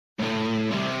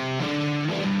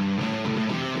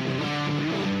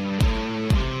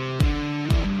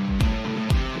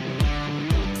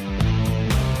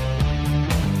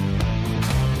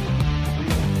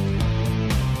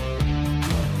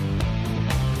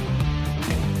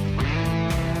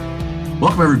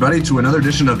Welcome, everybody, to another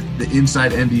edition of the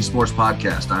Inside ND Sports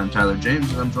Podcast. I'm Tyler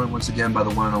James, and I'm joined once again by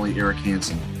the one and only Eric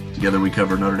Hansen. Together, we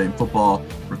cover Notre Dame football,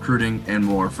 recruiting, and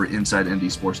more for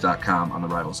InsideNDSports.com on the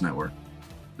Rivals Network.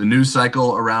 The news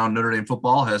cycle around Notre Dame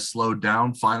football has slowed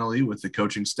down finally with the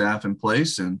coaching staff in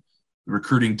place, and the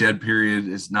recruiting dead period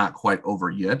is not quite over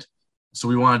yet. So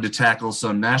we wanted to tackle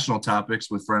some national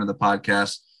topics with friend of the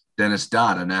podcast, Dennis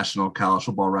Dodd, a national college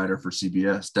football writer for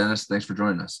CBS. Dennis, thanks for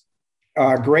joining us.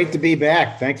 Great to be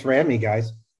back. Thanks for having me,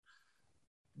 guys.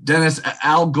 Dennis,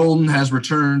 Al Golden has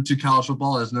returned to college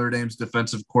football as Notre Dame's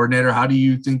defensive coordinator. How do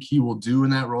you think he will do in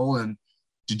that role? And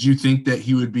did you think that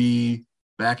he would be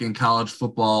back in college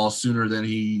football sooner than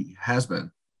he has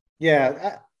been?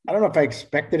 Yeah, I don't know if I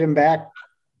expected him back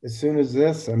as soon as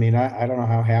this. I mean, I don't know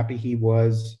how happy he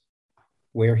was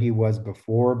where he was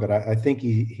before, but I think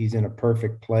he's in a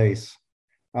perfect place.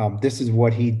 This is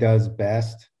what he does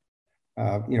best.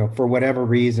 For whatever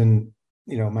reason,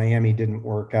 Miami didn't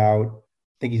work out.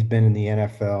 I think he's been in the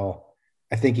NFL.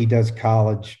 I think he does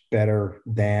college better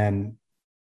than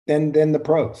the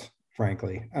pros,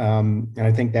 frankly. And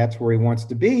I think that's where he wants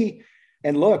to be.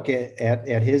 And look, at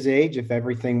his age, if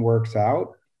everything works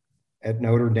out at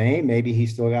Notre Dame, maybe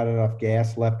he's still got enough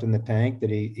gas left in the tank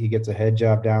that he gets a head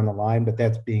job down the line. But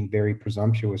that's being very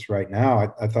presumptuous right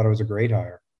now. I thought it was a great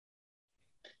hire.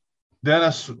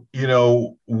 Dennis,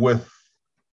 with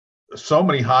so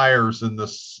many hires in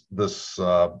this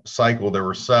cycle, there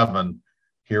were 7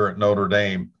 here at Notre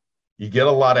Dame. You get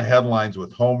a lot of headlines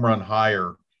with home run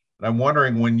hire. And I'm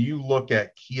wondering, when you look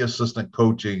at key assistant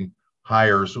coaching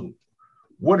hires,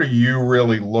 what are you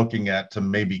really looking at to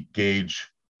maybe gauge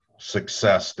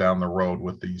success down the road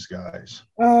with these guys?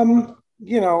 It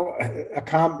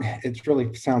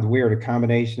really sounds weird, a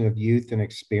combination of youth and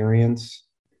experience.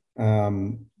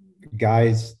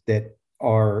 Guys that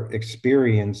are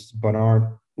experienced but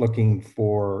aren't looking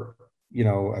for,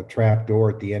 a trap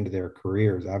door at the end of their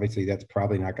careers. Obviously, that's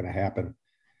probably not going to happen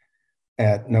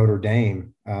at Notre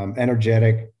Dame.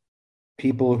 Energetic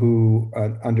people who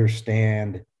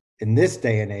understand in this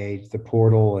day and age the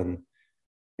portal and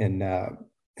NIL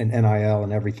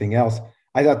and everything else.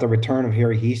 I thought the return of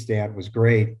Harry Hiestand was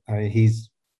great. I mean,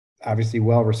 he's obviously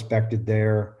well respected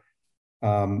there,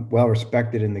 well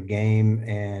respected in the game,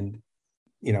 and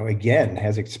again,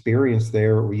 has experience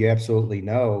there where you absolutely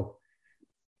know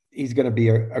he's going to be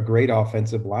a great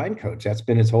offensive line coach. That's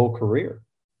been his whole career.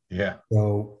 Yeah.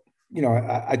 So,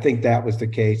 I think that was the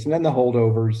case. And then the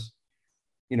holdovers,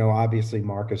 obviously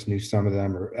Marcus knew some of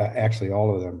them, or actually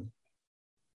all of them.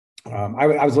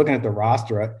 I was looking at the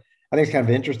roster. I think it's kind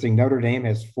of interesting. Notre Dame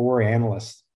has 4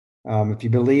 analysts. If you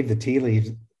believe the tea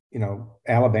leaves,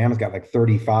 Alabama's got like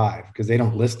 35 because they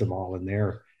don't list them all in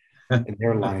their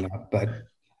lineup. But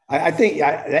I think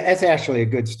that's actually a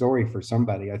good story for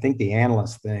somebody. I think the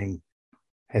analyst thing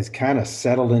has kind of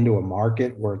settled into a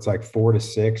market where it's like 4 to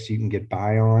 6 you can get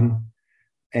by on.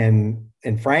 And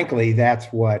frankly, that's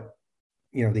what,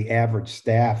 the average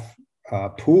staff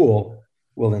pool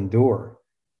will endure.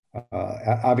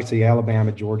 Obviously,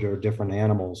 Alabama, Georgia are different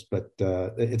animals, but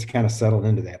it's kind of settled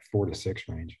into that 4 to 6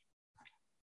 range.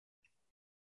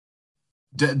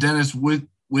 Dennis,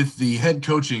 with the head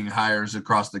coaching hires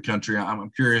across the country, I'm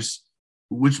curious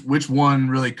which one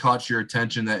really caught your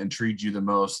attention that intrigued you the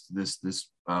most this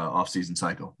offseason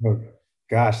cycle? Oh,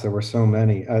 gosh, there were so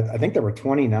many. I think there were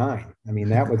 29. I mean,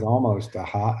 that was almost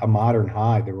a modern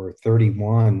high. There were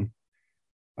 31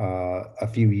 a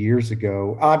few years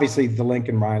ago. Obviously, the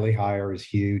Lincoln Riley hire is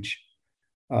huge,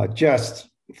 just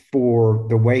for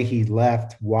the way he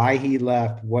left, why he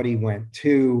left, what he went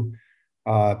to.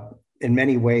 In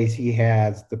many ways, he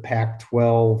has the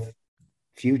Pac-12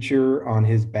 future on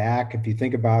his back. If you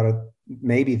think about it,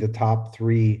 maybe the top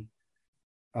 3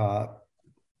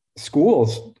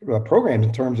 schools, programs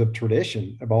in terms of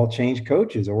tradition have all changed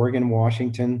coaches: Oregon,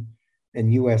 Washington,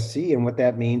 and USC, and what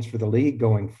that means for the league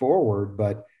going forward.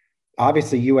 But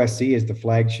obviously, USC is the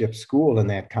flagship school in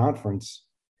that conference,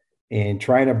 and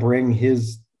trying to bring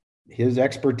his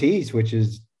expertise, which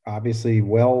is obviously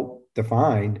well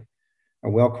defined,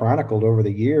 well chronicled over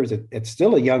the years, at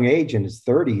still a young age in his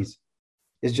 30s,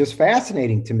 is just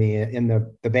fascinating to me. In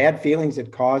the bad feelings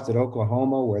it caused at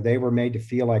Oklahoma, where they were made to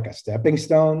feel like a stepping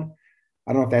stone.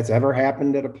 I don't know if that's ever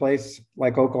happened at a place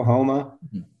like Oklahoma.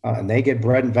 And they get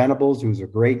Brent Venables, who's a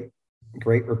great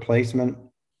replacement,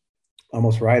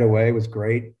 almost right away, was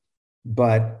great.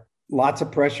 But lots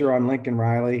of pressure on Lincoln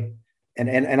Riley.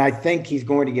 And I think he's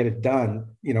going to get it done.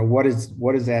 What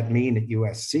does that mean at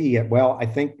USC? Well, I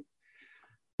think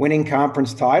winning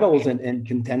conference titles and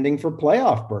contending for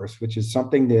playoff berths, which is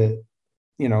something that,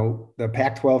 the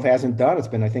Pac-12 hasn't done. It's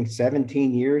been, I think,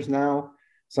 17 years now,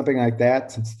 something like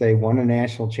that, since they won a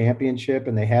national championship,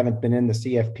 and they haven't been in the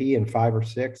CFP in 5 or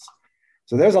 6.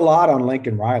 So there's a lot on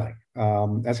Lincoln Riley. That's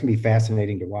going to be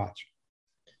fascinating to watch.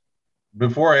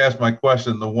 Before I ask my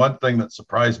question, the one thing that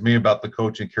surprised me about the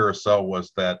coaching carousel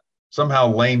was that somehow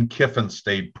Lane Kiffin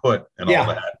stayed put and all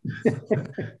that.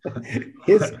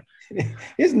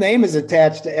 his name is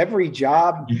attached to every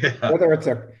job, whether it's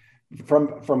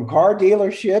from car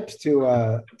dealerships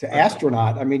to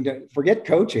astronaut. I mean, forget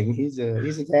coaching. He's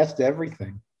attached to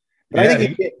everything. But I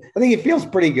think he feels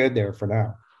pretty good there for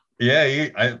now. Yeah,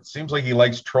 it seems like he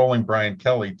likes trolling Brian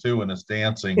Kelly too in his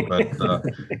dancing. But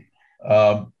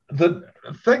the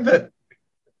thing that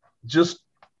just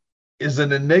is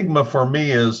an enigma for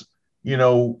me is,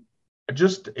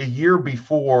 just a year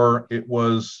before, it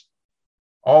was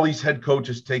all these head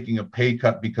coaches taking a pay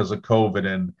cut because of COVID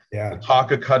and the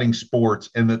talk of cutting sports,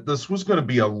 and that this was going to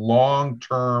be a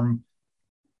long-term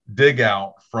dig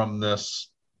out from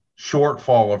this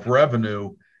shortfall of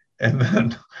revenue. And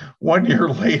then 1 year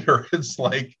later, it's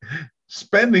like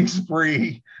spending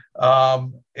spree,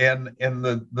 and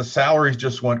the salaries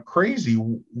just went crazy.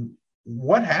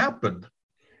 What happened?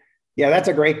 Yeah, that's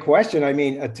a great question. I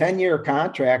mean, a 10-year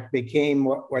contract became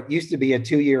what used to be a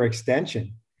 2-year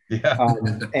extension. Yeah.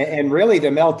 And really the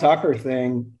Mel Tucker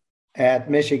thing at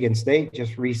Michigan State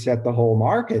just reset the whole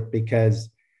market, because,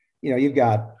 you've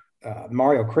got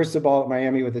Mario Cristobal at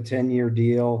Miami with a 10-year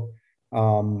deal.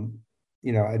 Brian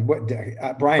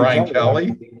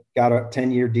Kelly got a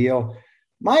 10-year deal.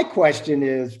 My question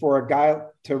is, for a guy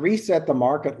to reset the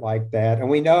market like that, and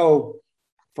we know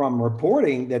from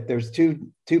reporting that there's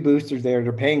two boosters there that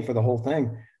are paying for the whole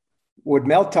thing. Would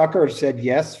Mel Tucker have said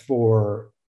yes for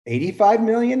 $85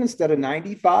 million instead of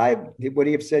 $95? Would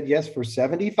he have said yes for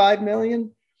 $75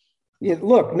 million?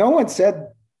 Look, no one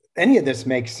said any of this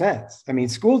makes sense. I mean,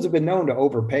 schools have been known to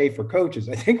overpay for coaches.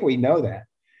 I think we know that.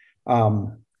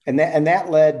 And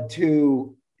that led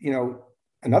to,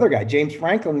 another guy, James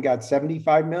Franklin, got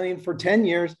 $75 million for 10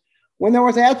 years when there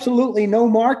was absolutely no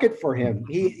market for him.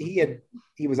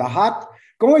 He was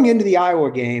going into the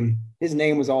Iowa game, his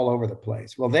name was all over the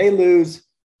place. Well, they lose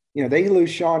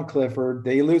Sean Clifford,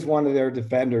 they lose one of their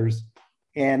defenders,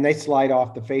 and they slide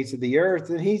off the face of the earth.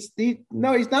 And he's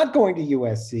not going to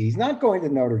USC. He's not going to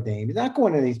Notre Dame. He's not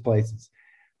going to these places.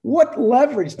 What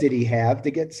leverage did he have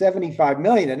to get $75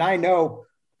 million? And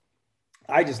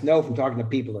I just know from talking to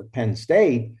people at Penn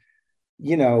State,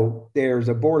 there's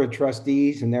a board of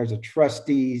trustees and there's a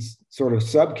trustees sort of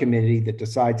subcommittee that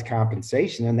decides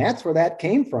compensation. And that's where that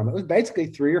came from. It was basically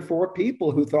 3 or 4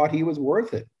 people who thought he was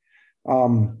worth it.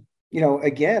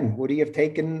 Again, would he have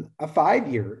taken a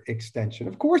 5-year extension?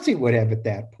 Of course he would have at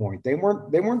that point. They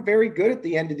weren't very good at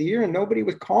the end of the year and nobody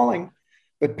was calling,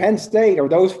 but Penn State, or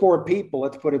those 4 people,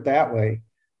 let's put it that way,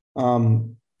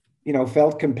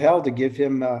 felt compelled to give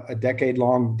him a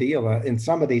decade-long deal in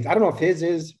some of these. I don't know if his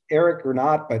is, Eric, or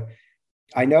not, but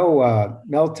I know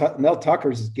Mel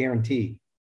Tucker's is guaranteed,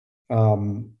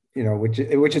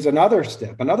 which is another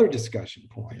step, another discussion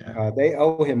point. Yeah. They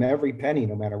owe him every penny,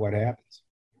 no matter what happens.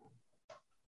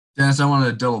 Dennis, I want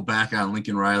to double back on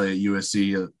Lincoln Riley at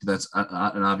USC. That's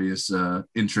an obvious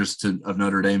interest of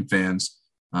Notre Dame fans.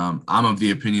 I'm of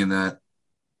the opinion that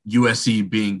USC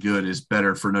being good is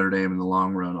better for Notre Dame in the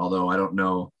long run, although I don't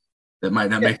know, that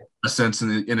might not make sense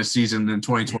in a season in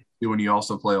 2022 when you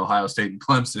also play Ohio State and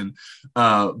Clemson.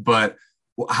 But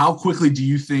how quickly do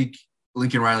you think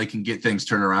Lincoln Riley can get things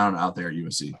turned around out there at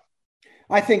USC?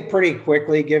 I think pretty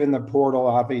quickly, given the portal.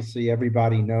 Obviously,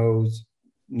 everybody knows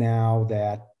now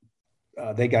that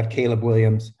they got Caleb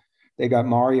Williams. They got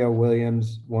Mario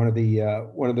Williams, one of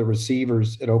the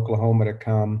receivers at Oklahoma to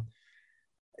come.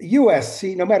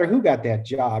 USC, no matter who got that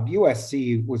job,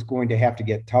 USC was going to have to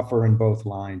get tougher in both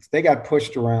lines. They got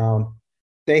pushed around.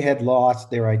 They had lost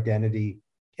their identity.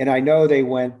 And I know they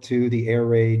went to the air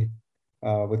raid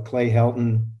with Clay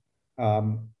Helton,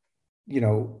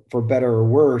 for better or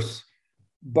worse.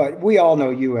 But we all know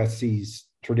USC's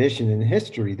tradition and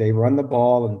history. They run the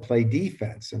ball and play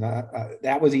defense. And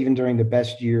that was even during the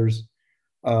best years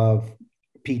of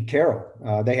Pete Carroll.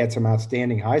 They had some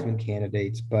outstanding Heisman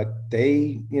candidates, but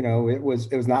it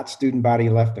was not student body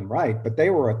left and right, but they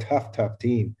were a tough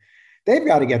team. They've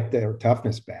got to get their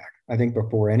toughness back, I think,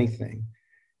 before anything.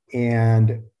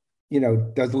 And,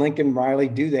 does Lincoln Riley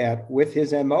do that with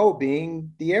his MO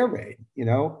being the air raid?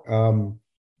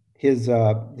 His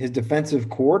defensive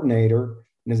coordinator,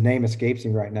 and his name escapes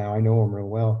me right now, I know him real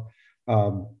well,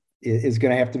 is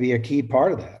going to have to be a key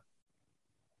part of that.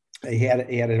 He had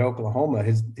at Oklahoma.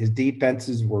 His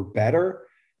defenses were better,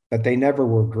 but they never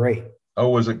were great. Oh,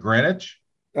 was it Greenwich?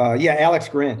 Yeah, Alex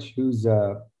Grinch, who's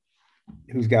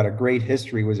got a great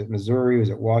history, was at Missouri, was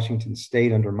at Washington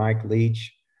State under Mike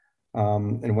Leach,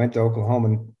 and went to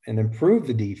Oklahoma and improved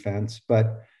the defense,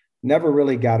 but never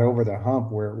really got over the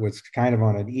hump where it was kind of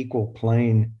on an equal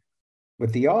plane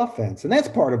with the offense. And that's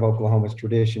part of Oklahoma's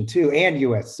tradition too, and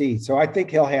USC. So I think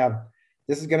he'll have,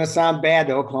 this is going to sound bad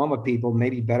to Oklahoma people,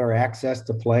 maybe better access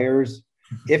to players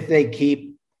if they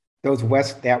keep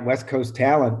that West Coast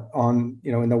talent on,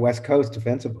 in the West Coast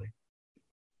defensively.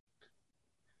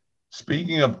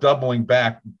 Speaking of doubling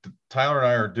back, Tyler and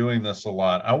I are doing this a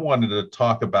lot. I wanted to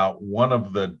talk about one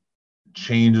of the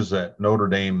changes at Notre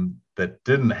Dame that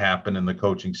didn't happen in the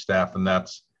coaching staff, and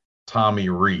that's Tommy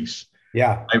Rees.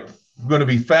 Yeah. I'm going to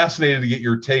be fascinated to get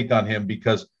your take on him,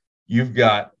 because you've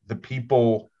got the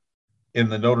people in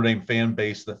the Notre Dame fan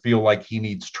base that feel like he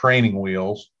needs training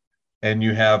wheels, and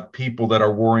you have people that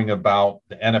are worrying about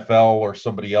the NFL or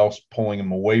somebody else pulling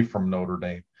him away from Notre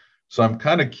Dame. So I'm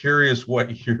kind of curious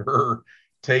what your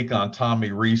take on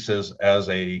Tommy Rees is as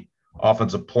a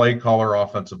offensive play caller,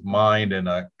 offensive mind, and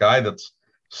a guy that's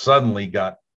suddenly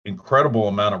got incredible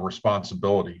amount of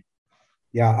responsibility.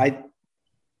 Yeah,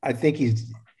 I think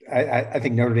I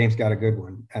think Notre Dame's got a good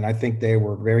one, and I think they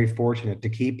were very fortunate to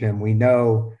keep him. We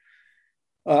know,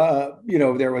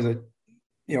 there was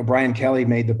Brian Kelly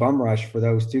made the bum rush for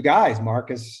those two guys,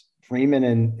 Marcus Freeman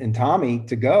and Tommy,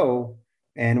 to go,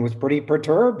 and was pretty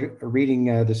perturbed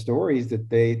reading the stories that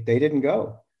they didn't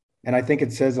go. And I think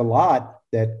it says a lot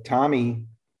that Tommy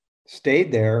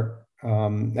stayed there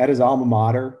at his alma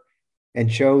mater and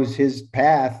chose his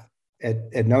path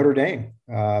at Notre Dame.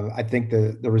 I think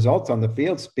the results on the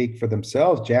field speak for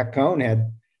themselves. Jack Cohn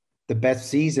had the best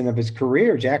season of his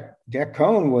career. Jack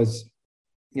Cohn was,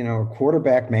 a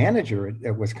quarterback manager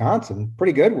at Wisconsin,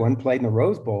 pretty good one, played in the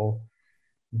Rose Bowl.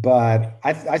 But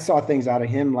I saw things out of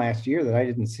him last year that I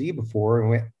didn't see before.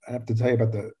 And I have to tell you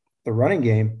about the running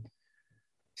game.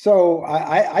 So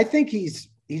I think he's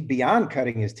beyond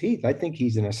cutting his teeth. I think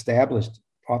he's an established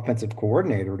offensive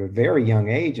coordinator at a very young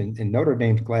age, and Notre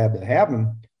Dame's glad to have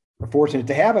him. We're fortunate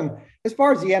to have him. As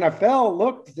far as the NFL,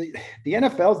 look, the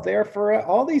NFL's there for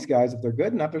all these guys. If they're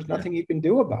good enough, there's nothing you can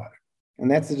do about it. And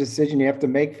that's a decision you have to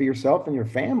make for yourself and your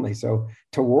family. So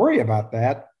to worry about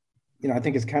that, I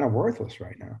think it's kind of worthless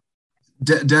right now.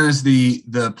 Dennis,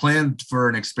 the plan for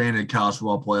an expanded college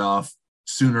football playoff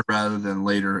sooner rather than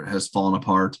later has fallen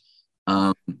apart.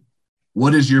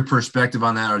 What is your perspective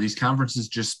on that? Are these conferences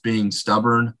just being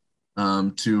stubborn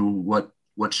to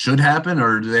what should happen,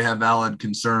 or do they have valid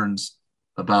concerns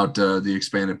about the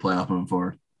expanded playoff moving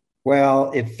forward?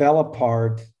 Well, it fell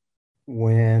apart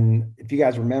when, if you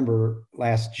guys remember,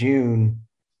 last June,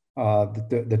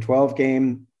 the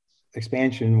 12-game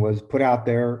expansion was put out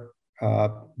there,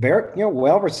 very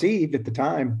well received at the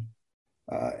time,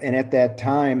 and at that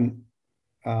time,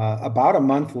 about a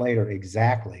month later,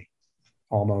 exactly,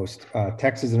 almost,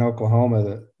 Texas and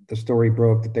Oklahoma, the story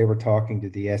broke that they were talking to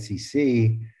the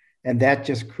SEC, and that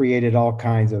just created all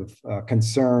kinds of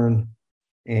concern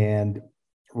and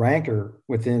rancor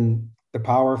within the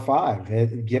Power Five,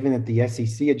 given that the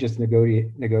SEC had just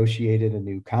negotiated a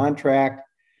new contract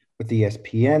with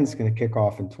ESPN. It's going to kick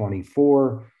off in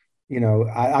 24.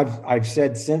 I've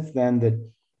said since then that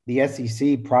the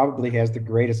SEC probably has the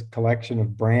greatest collection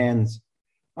of brands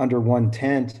under one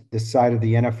tent this side of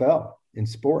the NFL in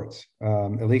sports,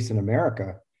 at least in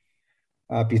America.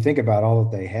 If you think about all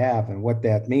that they have and what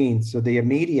that means. So the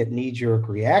immediate knee-jerk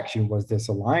reaction was this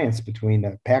alliance between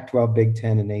the Pac-12, Big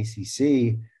Ten, and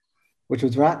ACC, which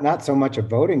was not so much a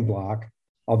voting block,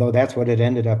 although that's what it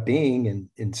ended up being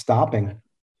in stopping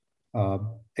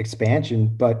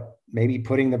expansion, but maybe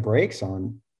putting the brakes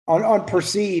on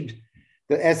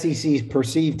the SEC's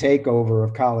perceived takeover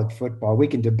of college football. We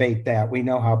can debate that. We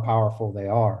know how powerful they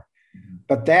are.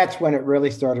 But that's when it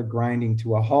really started grinding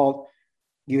to a halt.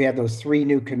 You had those three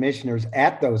new commissioners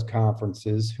at those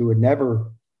conferences who had never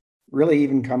really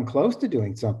even come close to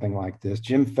doing something like this.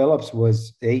 Jim Phillips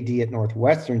was AD at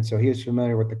Northwestern, so he was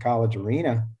familiar with the college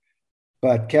arena.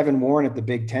 But Kevin Warren at the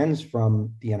Big Ten's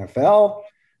from the NFL.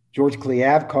 George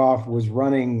Kliavkoff was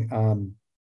running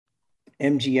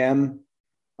MGM,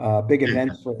 big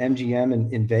events for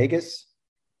MGM in Vegas.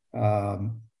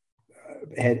 Had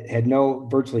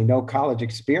virtually no college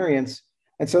experience.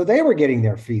 And so they were getting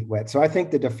their feet wet. So I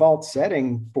think the default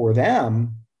setting for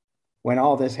them when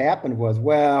all this happened was,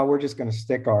 well, we're just going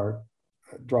to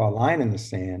draw a line in the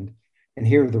sand. And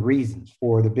here are the reasons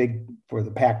for the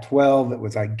Pac-12. It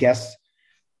was, I guess,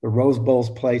 the Rose Bowl's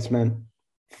placement.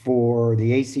 For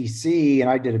the ACC, and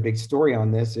I did a big story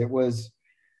on this, it was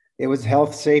It was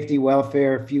health, safety,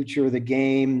 welfare, future of the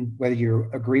game, whether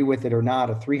you agree with it or not,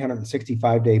 a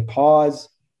 365-day pause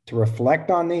to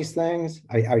reflect on these things.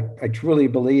 I truly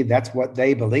believe that's what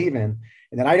they believe in.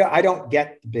 And then I don't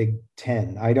get the Big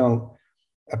Ten.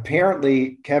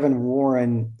 Apparently Kevin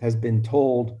Warren has been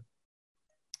told,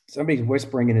 somebody's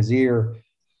whispering in his ear,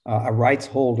 a rights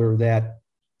holder, that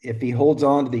if he holds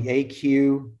on to the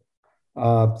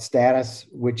AQ status,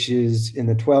 which is in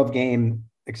the 12-game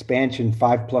expansion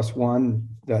 5+1,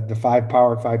 the 5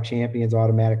 Power 5 champions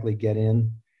automatically get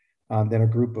in, then a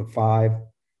group of 5.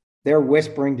 They're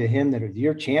whispering to him that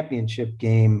your championship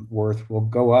game worth will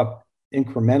go up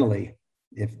incrementally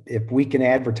if we can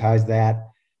advertise that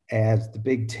as the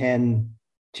Big Ten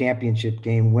championship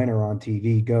game winner on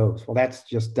TV goes. Well, that's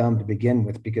just dumb to begin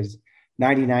with, because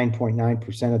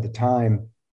 99.9% of the time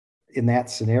in that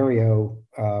scenario,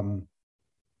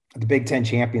 the Big Ten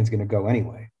champion is going to go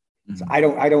anyway. Mm-hmm. So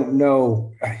I don't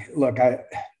know. Look, I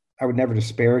would never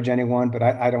disparage anyone, but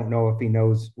I don't know if he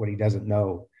knows what he doesn't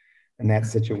know in that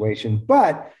situation.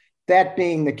 But that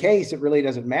being the case, it really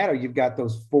doesn't matter. You've got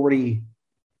those 40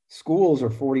 schools or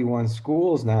 41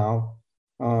 schools now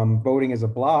voting as a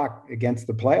block against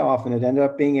the playoff, and it ended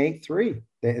up being 8-3,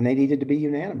 and they needed to be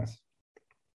unanimous.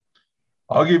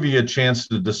 I'll give you a chance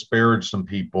to disparage some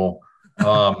people.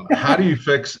 How do you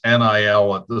fix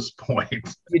NIL at this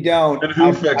point? You don't. And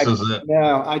who fixes it?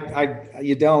 No,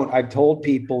 you don't. I've told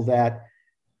people that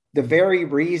the very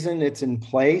reason it's in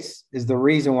place is the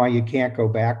reason why you can't go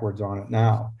backwards on it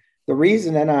now. The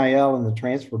reason NIL and the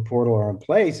transfer portal are in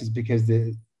place is because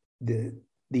the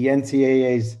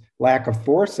NCAA's lack of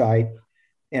foresight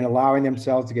and allowing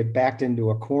themselves to get backed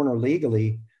into a corner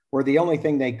legally, where the only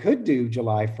thing they could do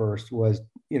July 1st was,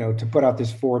 to put out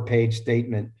this 4-page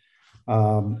statement.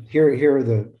 Here are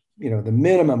the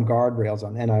minimum guardrails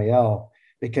on NIL,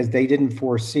 because they didn't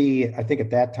foresee, I think at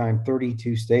that time,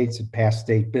 32 states had passed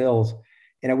state bills,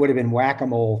 and it would have been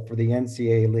whack-a-mole for the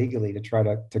NCAA legally to try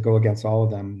to go against all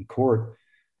of them in court.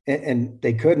 And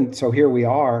they couldn't. So here we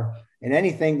are. And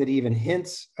anything that even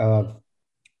hints of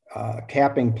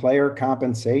capping player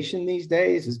compensation these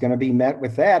days is going to be met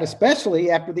with that, especially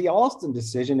after the Alston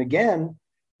decision again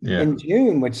in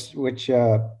June, which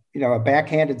a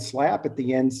backhanded slap at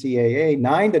the NCAA,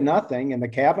 9-0, and the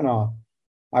Kavanaugh,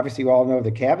 obviously we all know the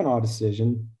Kavanaugh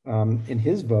decision in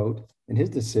his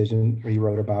decision he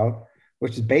wrote about,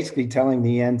 which is basically telling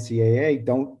the NCAA,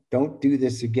 don't do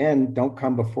this again. Don't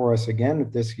come before us again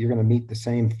with this. You're going to meet the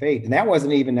same fate. And that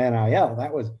wasn't even NIL.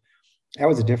 That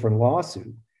was a different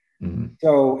lawsuit. Mm-hmm.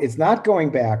 So it's not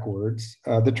going backwards.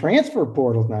 The transfer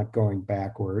portal is not going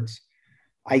backwards.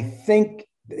 I think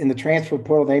in the transfer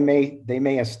portal, they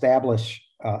may establish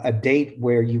a date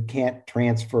where you can't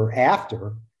transfer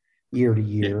after year to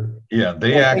year. Yeah,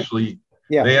 they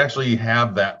actually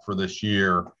have that for this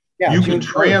year. Yeah, you can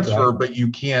transfer, right? But you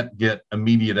can't get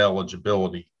immediate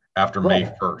eligibility after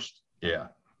May 1st. Yeah.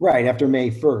 Right, after May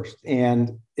 1st.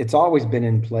 And it's always been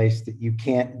in place that you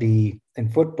can't be, in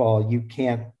football, you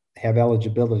can't have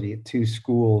eligibility at 2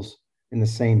 schools in the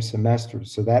same semester.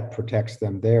 So that protects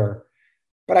them there.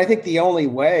 But I think the only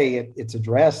way it's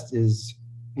addressed is,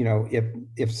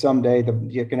 if someday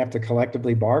you're going to have to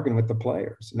collectively bargain with the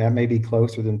players, and that may be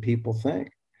closer than people think.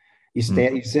 You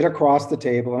sit across the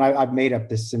table, and I've made up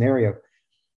this scenario.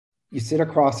 You sit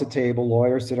across the table,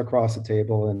 lawyers sit across the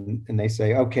table, and they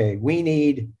say, okay,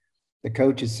 the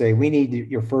coaches say, we need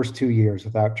your first 2 years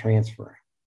without transferring.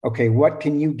 Okay, what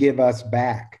can you give us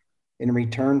back in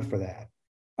return for that?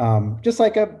 Just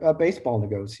like a baseball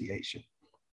negotiation.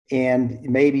 And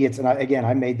maybe again,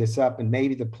 I made this up, and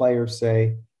maybe the players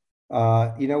say,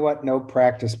 you know what? No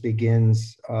practice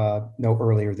begins no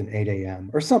earlier than 8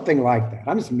 a.m. or something like that.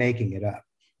 I'm just making it up.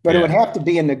 But it would have to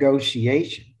be a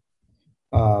negotiation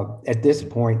at this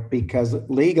point, because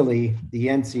legally the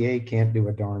NCAA can't do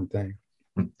a darn thing.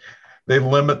 They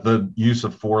limit the use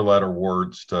of 4-letter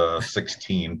words to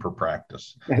 16 per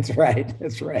practice. That's right.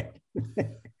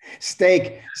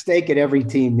 Steak at every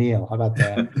team meal. How about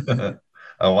that?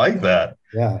 I like that.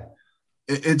 Yeah.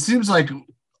 It seems like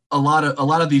a lot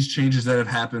of these changes that have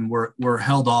happened were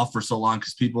held off for so long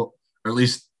because people, or at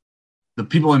least the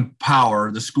people in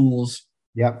power, the schools,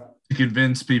 to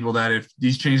convince people that if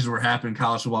these changes were happening,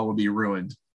 college football would be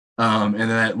ruined, and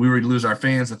that we would lose our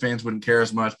fans. The fans wouldn't care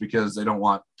as much because they don't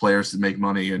want players to make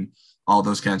money and all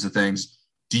those kinds of things.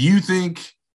 Do you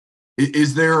think,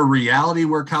 is there a reality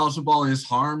where college football is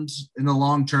harmed in the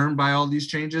long term by all these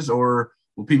changes, or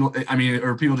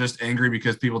are people just angry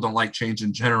because people don't like change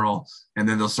in general, and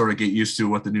then they'll sort of get used to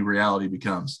what the new reality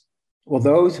becomes? Well,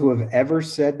 those who have ever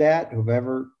said that, who've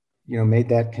ever, made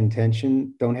that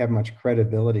contention don't have much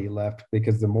credibility left,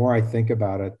 because the more I think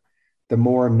about it, the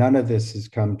more none of this has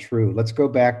come true. Let's go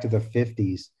back to the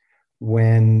 50s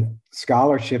when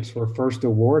scholarships were first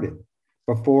awarded.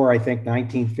 Before, I think,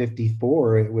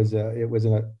 1954, it was a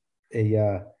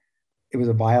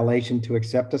violation to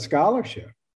accept a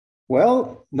scholarship.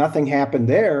 Well, nothing happened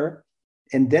there.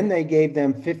 And then they gave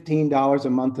them $15 a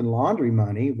month in laundry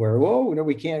money, where,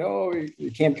 we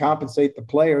can't compensate the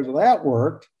players. Well, that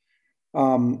worked.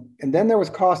 And then there was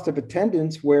cost of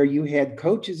attendance, where you had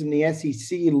coaches in the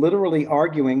SEC literally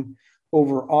arguing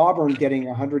over Auburn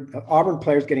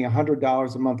players getting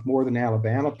 $100 a month more than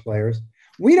Alabama players.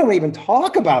 We don't even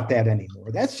talk about that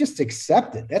anymore. That's just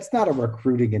accepted. That's not a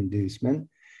recruiting inducement.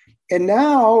 And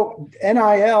now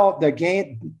NIL, the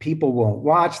game, people won't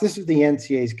watch. This is the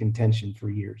NCAA's contention for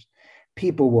years.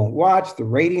 People won't watch. The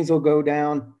ratings will go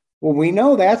down. Well, we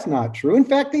know that's not true. In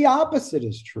fact, the opposite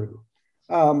is true.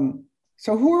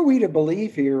 So who are we to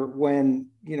believe here when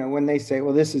they say,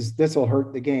 well, this will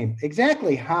hurt the game?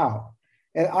 Exactly how?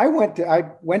 And I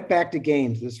went back to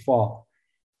games this fall.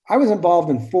 I was involved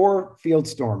in 4 field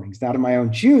stormings, not of my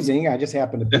own choosing. I just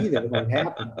happened to be there when it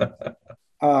happened.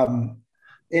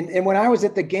 And when I was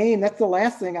at the game, that's the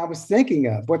last thing I was thinking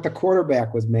of, what the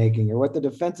quarterback was making or what the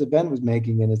defensive end was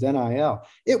making in his NIL.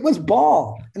 It was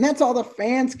ball, and that's all the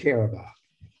fans care about.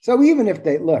 So even if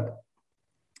they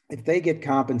get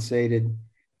compensated,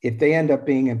 if they end up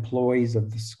being employees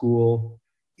of the school,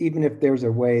 even if there's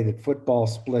a way that football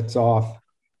splits off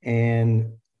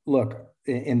and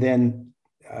then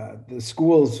the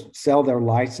schools sell their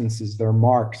licenses, their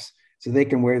marks, so they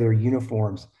can wear their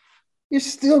uniforms, you're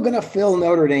still going to fill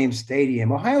Notre Dame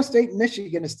Stadium. Ohio State and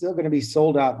Michigan is still going to be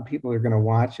sold out and people are going to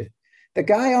watch it. The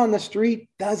guy on the street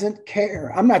doesn't care.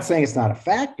 I'm not saying it's not a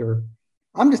factor.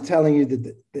 I'm just telling you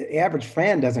that the average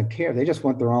fan doesn't care. They just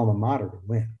want their alma mater to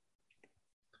win.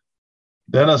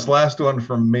 Dennis, last one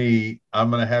from me.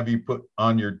 I'm going to have you put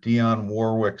on your Dionne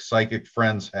Warwick Psychic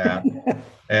Friends hat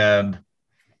and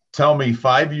tell me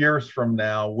 5 years from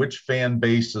now, which fan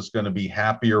base is going to be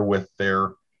happier with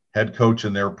their head coach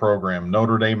in their program,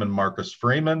 Notre Dame and Marcus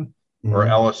Freeman, or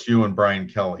LSU and Brian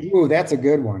Kelly? Ooh, that's a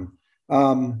good one.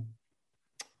 I'm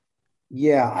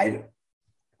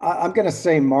going to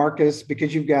say Marcus,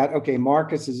 because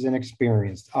Marcus is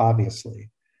inexperienced, obviously.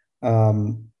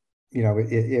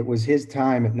 It was his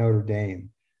time at Notre Dame.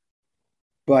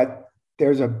 But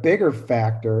there's a bigger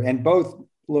factor, and both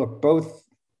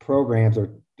programs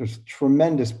there's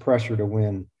tremendous pressure to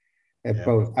win at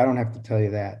both. I don't have to tell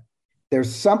you that.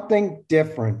 There's something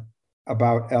different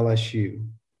about LSU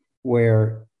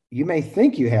where you may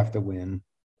think you have to win,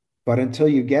 but until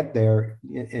you get there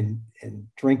and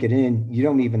drink it in, you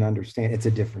don't even understand. It's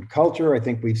a different culture. I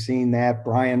think we've seen that.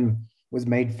 Brian was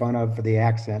made fun of for the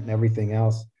accent and everything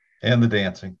else. And the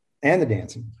dancing.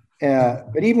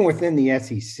 But even within the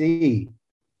SEC,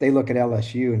 they look at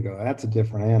LSU and go, that's a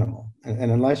different animal. And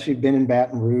unless you've been in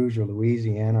Baton Rouge or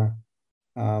Louisiana,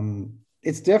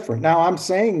 it's different. Now, I'm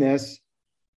saying this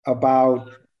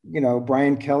about,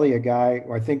 Brian Kelly, a guy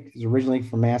who I think is originally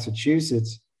from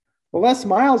Massachusetts. Well, Les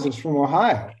Miles is from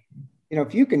Ohio.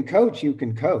 If you can coach, you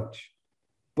can coach.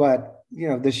 But,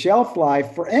 the shelf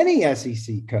life for any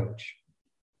SEC coach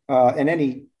and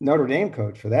any Notre Dame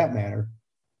coach for that matter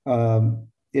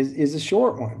is a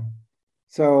short one.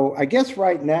 So I guess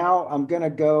right now I'm going to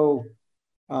go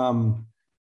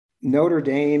Notre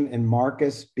Dame and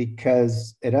Marcus,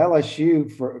 because at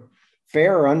LSU, for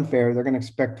fair or unfair, they're going to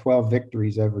expect 12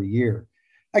 victories every year.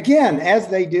 Again, as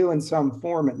they do in some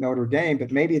form at Notre Dame,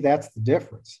 but maybe that's the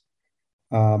difference.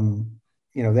 LSU's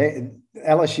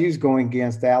going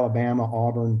against Alabama,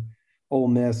 Auburn, Ole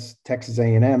Miss, Texas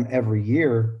A&M every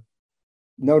year.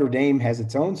 Notre Dame has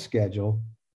its own schedule,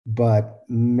 but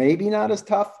maybe not as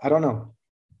tough. I don't know.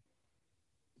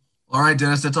 All right,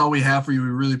 Dennis, that's all we have for you. We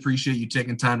really appreciate you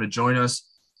taking time to join us,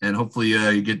 and hopefully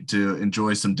you get to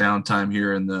enjoy some downtime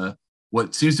here in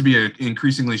what seems to be an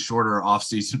increasingly shorter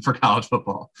offseason for college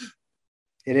football.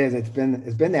 It is. It's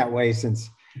been that way since,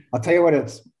 I'll tell you what,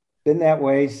 it's been that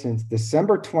way since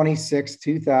December 26,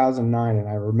 2009, and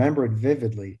I remember it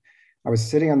vividly. I was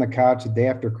sitting on the couch the day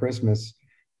after Christmas,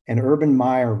 and Urban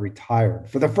Meyer retired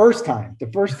for the first time.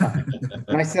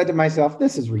 And I said to myself,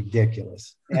 this is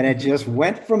ridiculous. And it just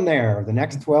went from there. The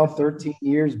next 12, 13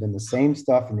 years been the same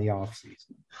stuff in the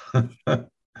offseason.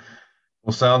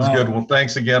 Well, sounds good. Well,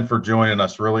 thanks again for joining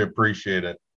us. Really appreciate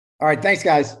it. All right. Thanks,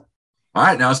 guys. All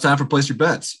right. Now it's time for Place Your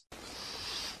Bets.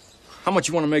 How much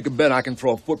you want to make a bet I can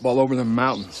throw a football over the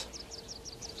mountains?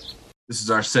 This is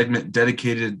our segment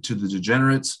dedicated to the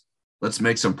degenerates. Let's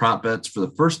make some prop bets for the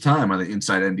first time on the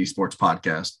Inside ND Sports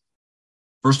podcast.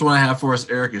 First one I have for us,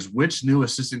 Eric, is which new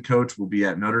assistant coach will be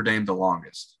at Notre Dame the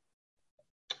longest?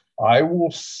 I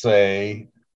will say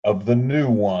of the new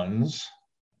ones,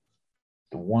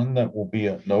 the one that will be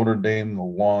at Notre Dame the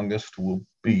longest will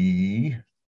be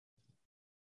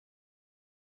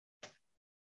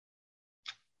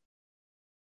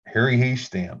Harry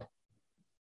Hiestand.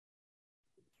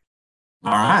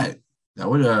 All right. That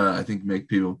would, I think, make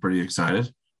people pretty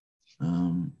excited.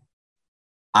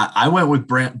 I went with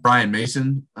Brian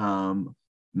Mason.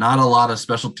 Not a lot of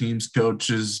special teams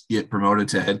coaches get promoted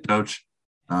to head coach.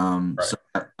 Right. So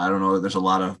I don't know that there's a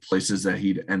lot of places that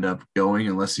he'd end up going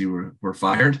unless he were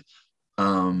fired.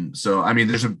 So, I mean,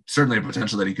 there's certainly a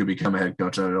potential that he could become a head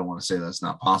coach. I don't want to say that's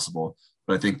not possible,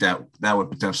 but I think that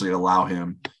would potentially allow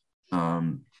him.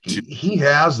 He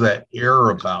has that air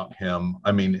about him.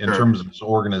 I mean, in terms of his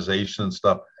organization and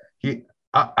stuff,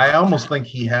 I almost think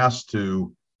he has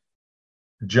to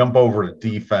jump over to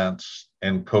defense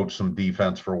and coach some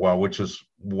defense for a while, which is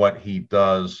what he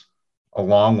does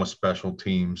along with special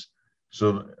teams.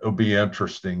 So it'll be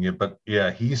interesting. But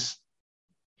yeah, he's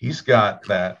got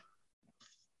that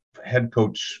head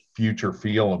coach future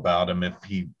feel about him if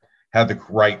he had the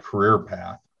right career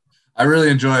path. I really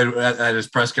enjoyed at his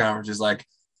press conference. He's like,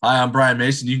 "Hi, I'm Brian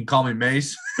Mason. You can call me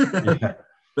Mace." Yeah.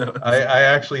 I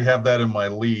actually have that in my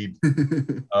lead.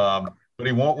 But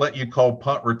he won't let you call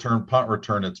punt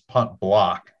return. It's punt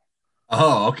block.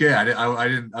 Oh, okay.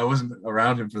 I wasn't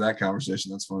around him for that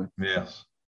conversation. That's funny. Yes.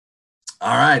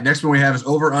 All right. Next one we have is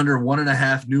over under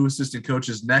 1.5 new assistant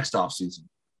coaches next offseason.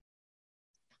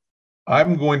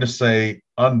 I'm going to say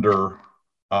under.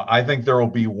 I think there will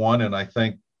be one, and I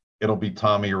think it'll be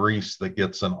Tommy Rees that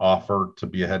gets an offer to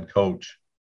be a head coach.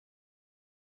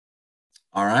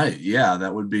 All right. Yeah,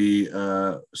 that would be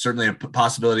certainly a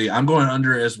possibility. I'm going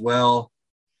under as well.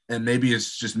 And maybe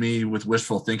it's just me with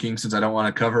wishful thinking since I don't want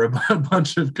to cover a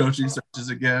bunch of coaching searches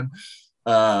again.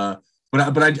 But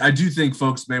I do think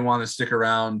folks may want to stick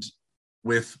around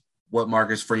with what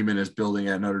Marcus Freeman is building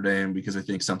at Notre Dame because I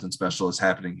think something special is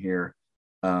happening here.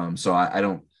 So I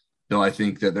don't know. I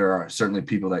think that there are certainly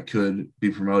people that could be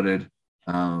promoted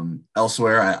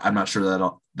elsewhere. I'm not sure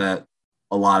that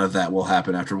a lot of that will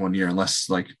happen after 1 year, unless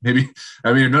if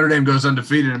Notre Dame goes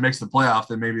undefeated and makes the playoff,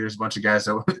 then maybe there's a bunch of guys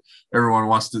that everyone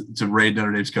wants to raid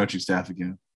Notre Dame's coaching staff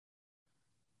again.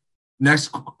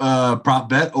 Next prop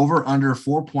bet, over under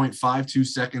 4.52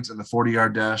 seconds in the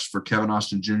 40-yard dash for Kevin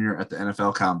Austin Jr. at the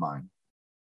NFL Combine.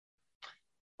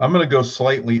 I'm going to go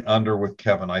slightly under with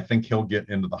Kevin. I think he'll get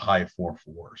into the high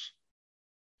 4.4s.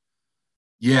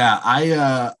 Yeah,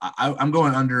 I'm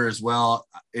going under as well.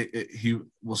 He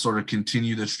will sort of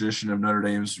continue the tradition of Notre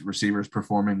Dame's receivers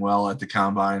performing well at the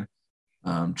Combine.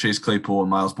 Chase Claypool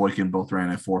and Miles Boykin both ran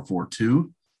at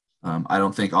 4.42. I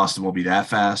don't think Austin will be that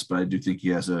fast, but I do think he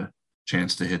has a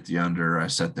chance to hit the under. I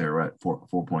set there at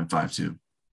 4.52.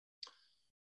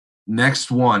 Next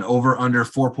one, over under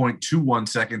 4.21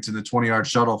 seconds in the 20-yard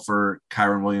shuttle for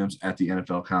Kyron Williams at the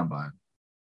NFL Combine.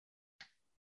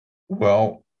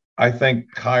 Well, I think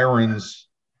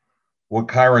what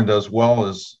Kyron does well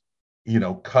is,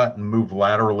 cut and move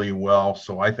laterally well.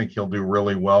 So I think he'll do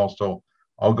really well. So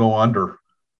I'll go under.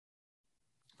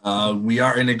 We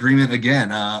are in agreement again.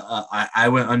 I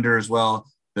went under as well.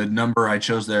 The number I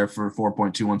chose there for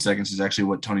 4.21 seconds is actually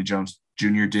what Tony Jones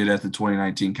Jr. did at the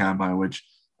 2019 Combine, which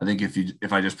I think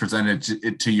if I just presented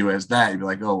it to you as that, you'd be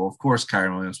like, oh, well, of course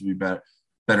Kyron Williams would be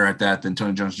better at that than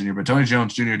Tony Jones Jr. But Tony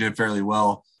Jones Jr. did fairly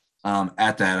well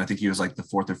at that. I think he was like the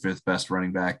 4th or 5th best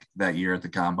running back that year at the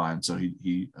Combine. So he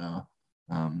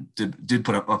did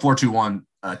put up a 4.21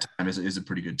 time is a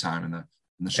pretty good time in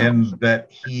the show. And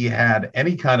that he had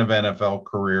any kind of NFL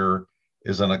career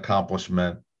is an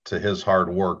accomplishment to his hard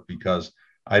work, because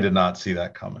I did not see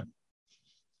that coming.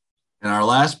 And our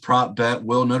last prop bet,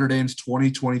 will Notre Dame's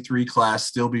 2023 class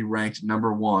still be ranked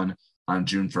number 1 on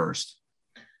June 1st?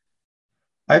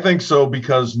 I think so,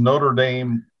 because Notre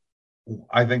Dame,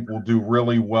 I think, will do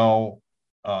really well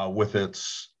with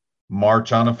its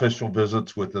March unofficial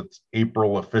visits, with its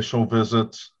April official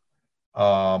visits.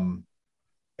 And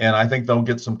I think they'll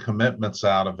get some commitments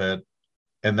out of it.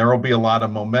 And there will be a lot of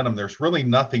momentum. There's really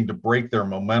nothing to break their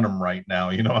momentum right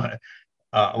now,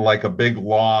 like a big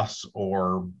loss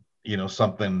or,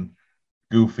 something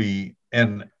goofy.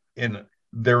 And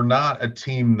they're not a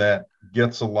team that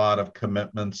gets a lot of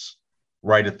commitments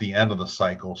right at the end of the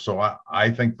cycle. So I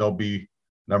think they'll be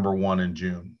number 1 in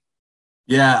June.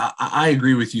 Yeah, I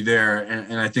agree with you there.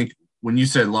 And I think when you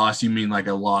said loss, you mean like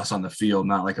a loss on the field,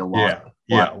 not like a loss.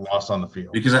 Loss on the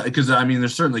field. Because I mean, there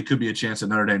certainly could be a chance that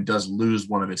Notre Dame does lose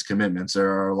one of its commitments.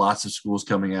 There are lots of schools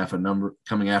coming after a number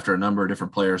of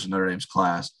different players in Notre Dame's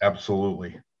class.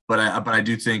 Absolutely. But I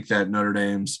do think that Notre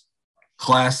Dame's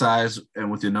class size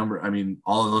and with the number, I mean,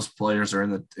 all of those players are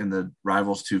in the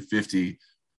Rivals 250.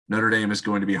 Notre Dame is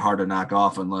going to be hard to knock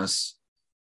off unless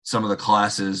some of the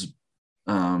classes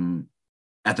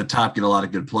at the top get a lot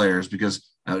of good players, because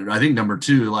I think number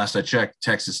 2, last I checked,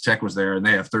 Texas Tech was there, and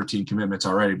they have 13 commitments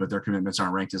already, but their commitments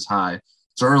aren't ranked as high.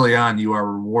 So early on, you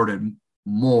are rewarded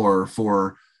more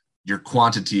for your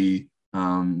quantity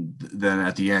than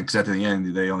at the end, because at the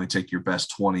end, they only take your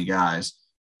best 20 guys.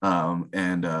 So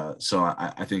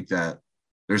I think that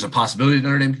there's a possibility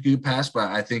Notre Dame could get past,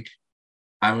 but I think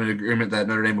I'm in agreement that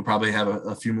Notre Dame will probably have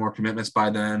a few more commitments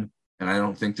by then, and I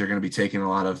don't think they're going to be taking a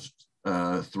lot of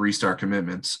 3-star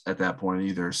commitments at that point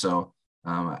either. So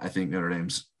I think Notre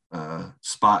Dame's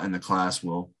spot in the class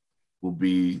will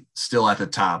be still at the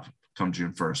top come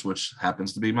June 1st, which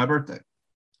happens to be my birthday.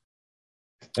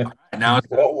 Now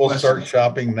we'll start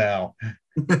shopping now.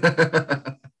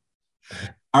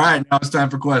 All right, now it's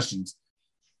time for questions.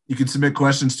 You can submit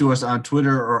questions to us on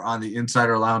Twitter or on the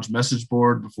Insider Lounge message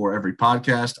board before every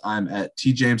podcast. I'm at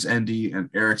TJamesND and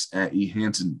Eric's at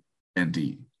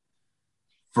EHansenND.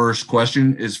 First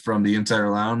question is from the Insider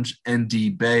Lounge.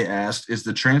 ND Bay asked, is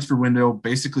the transfer window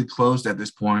basically closed at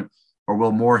this point, or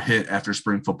will more hit after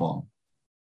spring football?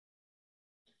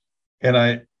 And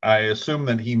I assume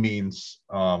that he means,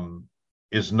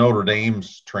 is Notre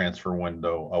Dame's transfer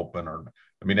window open? Or,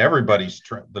 I mean, everybody's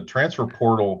the transfer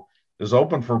portal is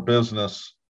open for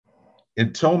business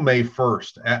until May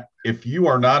 1st. If you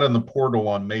are not in the portal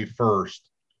on May 1st,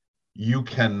 you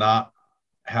cannot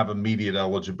have immediate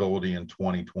eligibility in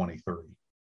 2023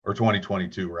 or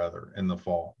 2022 rather, in the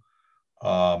fall.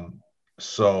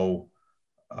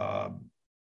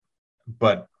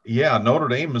 But yeah, Notre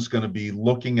Dame is going to be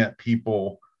looking at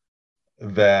people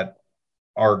that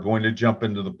are going to jump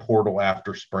into the portal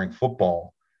after spring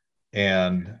football.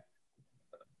 And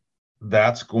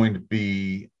that's going to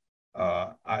be,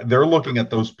 they're looking at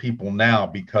those people now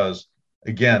because,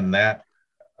 again, that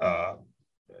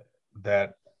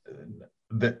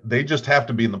they just have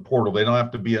to be in the portal. They don't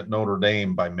have to be at Notre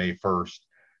Dame by May 1st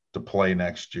to play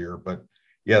next year. But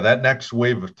yeah, that next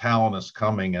wave of talent is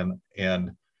coming,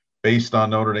 and based on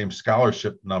Notre Dame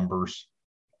scholarship numbers,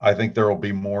 I think there will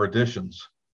be more additions.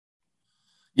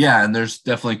 Yeah, and there's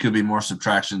definitely could be more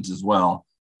subtractions as well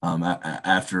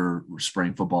after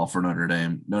spring football for Notre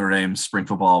Dame. Notre Dame's spring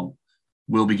football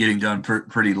will be getting done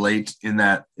pretty late in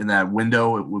that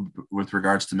window with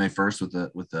regards to May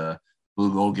 1st with the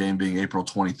Blue Gold game being April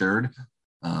 23rd.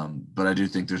 But I do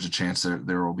think there's a chance that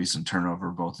there will be some turnover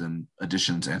both in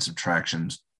additions and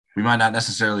subtractions. We might not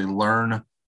necessarily learn,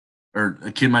 or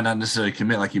a kid might not necessarily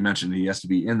commit, like you mentioned. He has to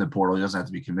be in the portal. He doesn't have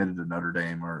to be committed to Notre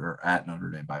Dame or at Notre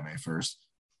Dame by May 1st.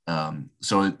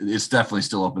 So it's definitely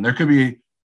still open. There could be,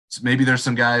 maybe there's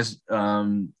some guys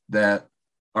that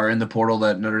are in the portal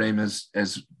that Notre Dame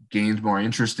has gained more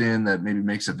interest in, that maybe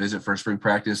makes a visit for spring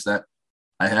practice. That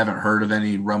I haven't heard of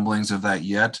any rumblings of that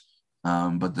yet,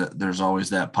 but there's always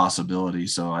that possibility.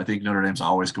 So I think Notre Dame's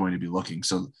always going to be looking.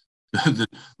 So the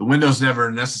window's never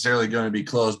necessarily going to be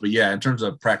closed. But yeah, in terms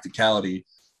of practicality,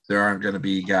 there aren't going to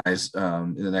be guys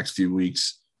in the next few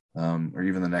weeks or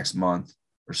even the next month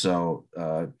or so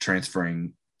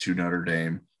transferring to Notre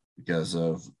Dame because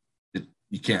of it.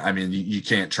 You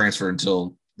can't transfer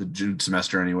until the June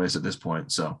semester anyways at this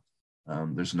point. So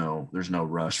there's no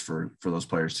rush for those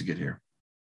players to get here.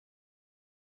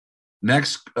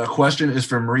 Next question is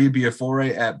from Marie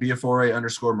Biafore at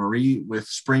Biafore_Marie. With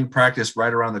spring practice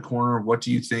right around the corner, what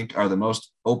do you think are the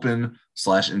most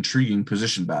open/intriguing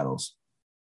position battles?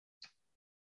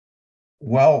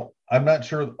 Well, I'm not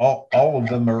sure all of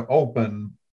them are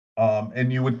open.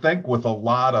 And you would think with a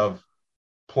lot of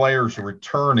players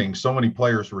returning, so many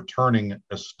players returning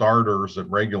as starters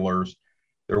and regulars,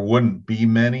 there wouldn't be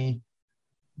many.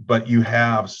 But you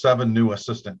have 7 new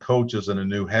assistant coaches and a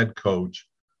new head coach.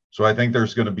 So I think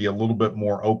there's going to be a little bit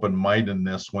more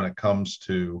open-mindedness when it comes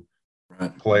to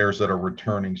players that are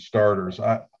returning starters.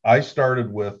 I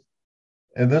started with,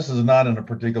 and this is not in a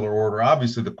particular order,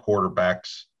 obviously the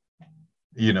quarterbacks,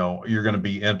 you're going to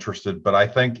be interested. But I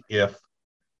think if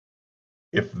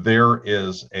there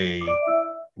is a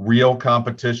real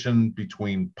competition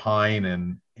between Pine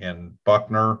and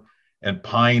Buckner, and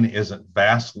Pine isn't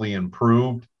vastly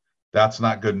improved, that's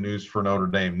not good news for Notre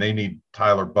Dame. They need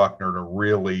Tyler Buckner to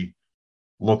really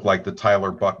look like the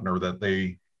Tyler Buckner that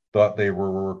they thought they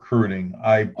were recruiting.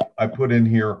 I put in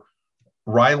here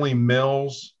Riley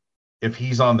Mills if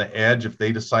he's on the edge, if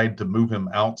they decide to move him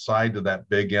outside to that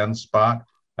big end spot,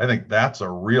 I think that's a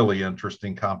really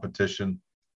interesting competition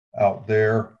out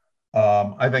there.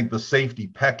 I think the safety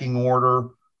pecking order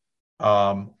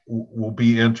will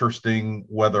be interesting,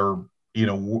 whether,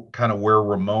 kind of where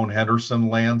Ramon Henderson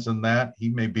lands in that. He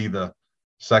may be the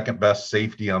second best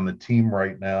safety on the team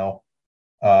right now.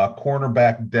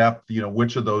 Cornerback depth,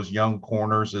 which of those young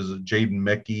corners is it? Jaden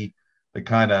Mickey that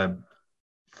kind of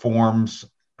forms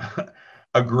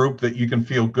a group that you can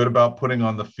feel good about putting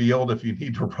on the field if you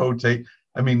need to rotate.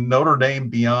 I mean, Notre Dame,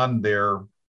 beyond their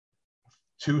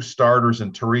two starters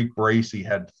and Tariq Bracy,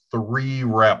 had 3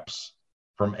 reps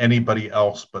from anybody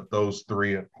else but those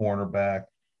 3 at cornerback.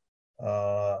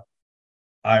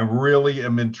 I really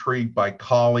am intrigued by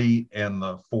Colley and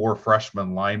the 4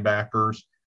 freshman linebackers.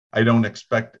 I don't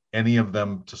expect any of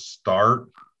them to start,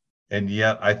 and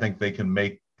yet I think they can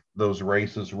make those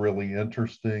races really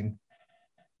interesting.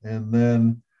 And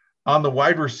then on the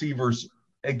wide receivers,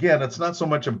 again, it's not so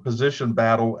much a position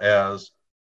battle as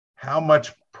how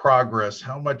much progress,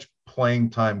 how much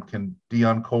playing time can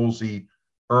Deion Colsey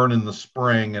earn in the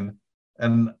spring.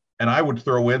 And I would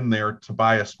throw in there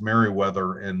Tobias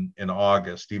Merriweather in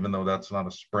August, even though that's not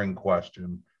a spring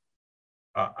question.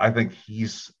 I think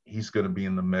he's going to be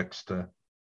in the mix to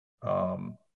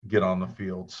get on the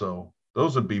field. So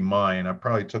those would be mine. I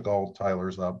probably took all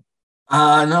Tyler's up.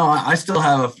 No, I still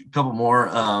have a couple more.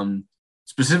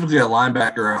 Specifically a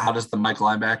linebacker, how does the Mike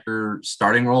linebacker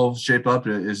starting role shape up?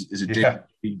 Is it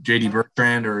JD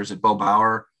Bertrand or is it Bo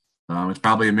Bauer? It's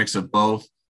probably a mix of both.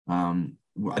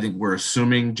 I think we're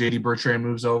assuming JD Bertrand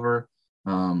moves over.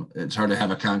 It's hard to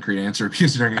have a concrete answer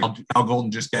considering Al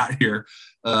Golden just got here.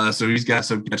 So he's got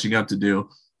some catching up to do.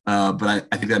 But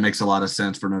I think that makes a lot of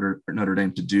sense for Notre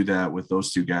Dame to do that with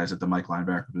those 2 guys at the Mike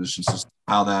linebacker position. So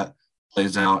how that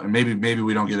plays out, and maybe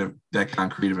we don't get that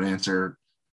concrete of an answer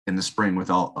in the spring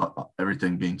with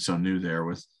everything being so new there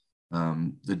with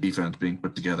the defense being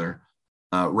put together.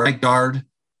 Right guard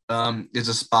is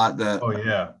a spot that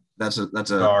that's a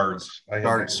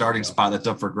guard starting spot that's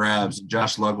up for grabs.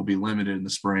 Josh Lugg will be limited in the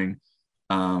spring,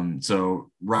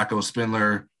 so Rocco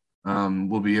Spindler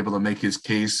will be able to make his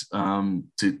case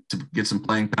to get some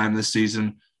playing time this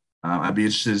season. I'd be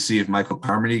interested to see if Michael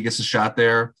Carmody gets a shot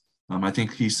there. I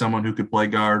think he's someone who could play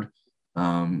guard.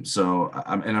 I'm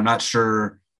not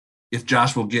sure if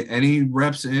Josh will get any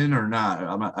reps in or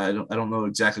not. I don't know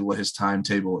exactly what his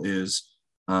timetable is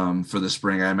for the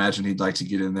spring. I imagine he'd like to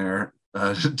get in there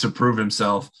to prove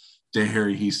himself to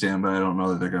Harry Heastan, but I don't know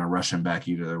that they're going to rush him back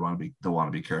either. They'll want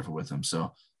to be careful with him.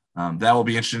 So that will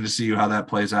be interesting to see how that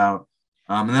plays out.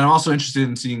 And then I'm also interested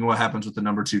in seeing what happens with the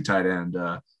number 2 tight end.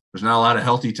 There's not a lot of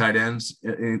healthy tight ends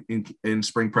in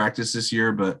spring practice this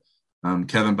year, but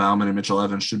Kevin Bauman and Mitchell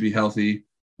Evans should be healthy,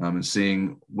 and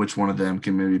seeing which one of them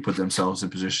can maybe put themselves in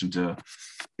position to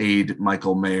aid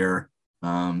Michael Mayer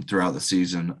throughout the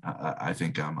season. I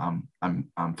think I'm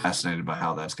fascinated by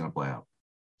how that's going to play out.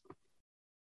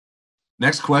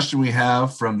 Next question we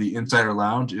have from the Insider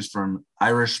Lounge is from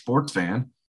Irish Sports Fan.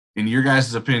 In your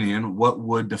guys' opinion, what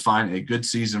would define a good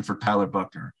season for Tyler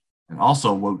Buchner? And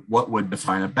also, what would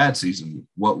define a bad season?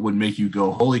 What would make you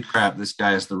go, holy crap, this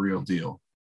guy is the real deal?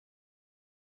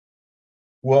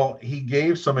 Well, he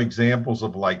gave some examples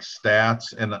of like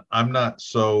stats, and I'm not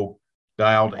so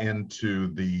dialed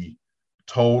into the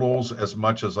totals as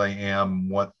much as I am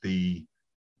what the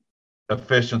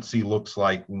efficiency looks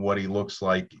like and what he looks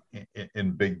like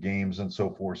in big games and so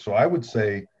forth. So I would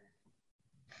say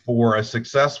for a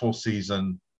successful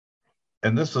season,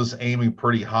 and this is aiming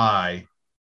pretty high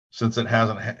since it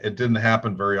didn't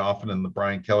happen very often in the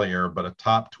Brian Kelly era, but a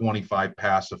top 25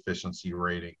 pass efficiency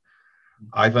rating.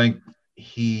 I think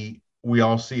we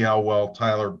all see how well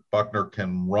Tyler Buchner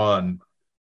can run,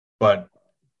 but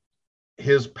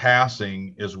his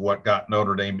passing is what got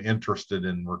Notre Dame interested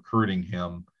in recruiting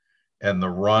him, and the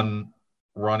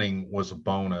running was a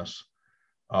bonus.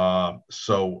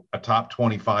 So a top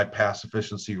 25 pass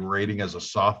efficiency rating as a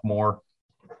sophomore,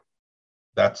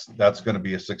 that's going to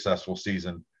be a successful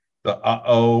season.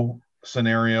 The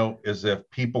scenario is if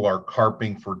people are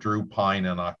carping for Drew Pine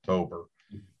in October.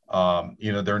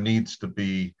 There needs to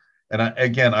be,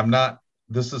 and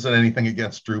this isn't anything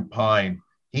against Drew Pine.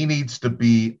 He needs to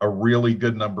be a really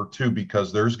good number 2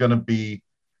 because there's going to be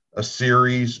a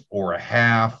series or a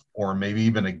half or maybe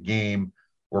even a game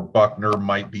where Buchner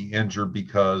might be injured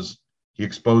because he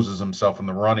exposes himself in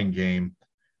the running game,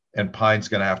 and Pine's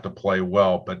going to have to play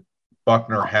well. But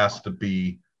Buchner has to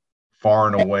be far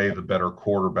and away the better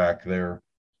quarterback there.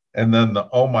 And then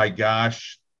oh my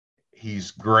gosh,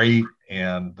 he's great,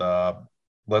 and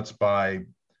let's buy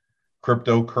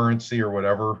cryptocurrency or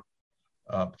whatever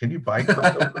Can you buy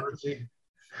cryptocurrency?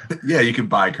 Yeah, you can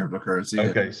buy cryptocurrency.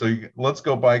 Okay, so let's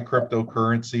go buy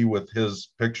cryptocurrency with his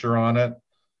picture on it.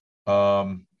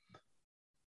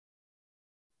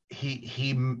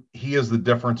 He is the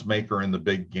difference maker in the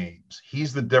big games.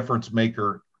 He's the difference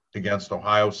maker against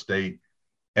Ohio State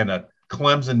and a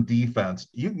Clemson defense.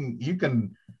 You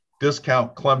can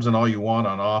discount Clemson all you want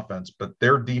on offense, but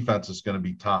their defense is going to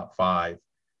be top 5.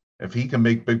 If he can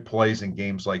make big plays in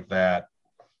games like that,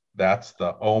 that's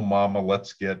the oh mama,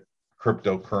 let's get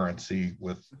cryptocurrency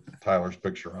with Tyler's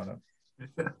picture on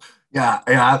it. Yeah.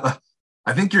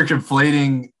 I think you're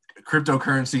conflating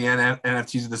cryptocurrency and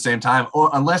NFTs at the same time, or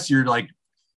unless you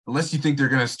think they're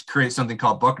going to create something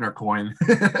called Buckner coin.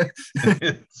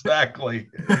 Exactly.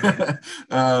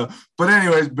 But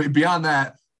anyways, beyond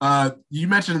that, you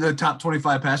mentioned the top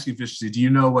 25 passing efficiency. Do you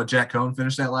know what Jack Cohn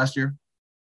finished at last year?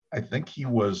 I think he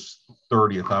was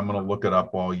 30th. I'm going to look it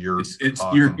up while you're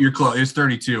you're close. It's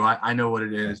 32. I know what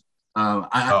it is.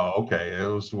 Okay. It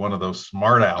was one of those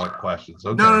smart aleck questions.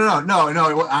 Okay. No.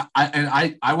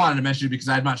 I wanted to mention it because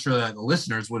I'm not sure that the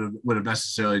listeners would have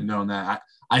necessarily known that.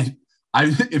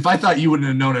 If I thought you wouldn't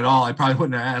have known at all, I probably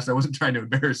wouldn't have asked. I wasn't trying to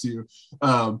embarrass you.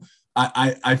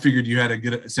 I figured you had a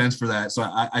good sense for that. So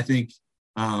I think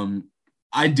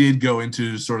I did go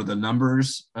into sort of the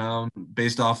numbers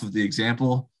based off of the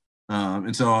example.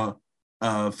 And so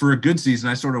for a good season,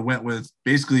 I sort of went with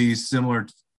basically similar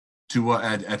to what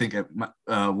I think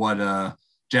what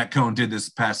Jack Cohn did this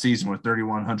past season with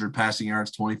 3,100 passing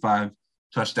yards, 25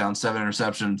 touchdowns, 7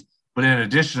 interceptions. But in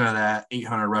addition to that,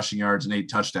 800 rushing yards and 8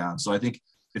 touchdowns. So I think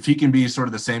if he can be sort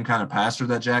of the same kind of passer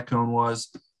that Jack Cohn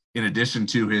was, in addition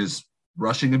to his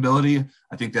rushing ability,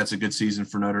 I think that's a good season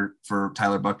for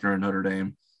Tyler Buchner and Notre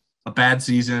Dame. A bad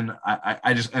season,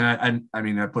 I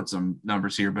mean, I put some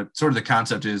numbers here, but sort of the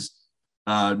concept is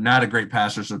not a great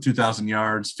passer. So 2,000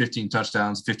 yards, 15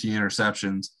 touchdowns, 15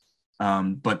 interceptions,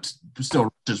 but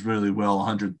still rushes really well,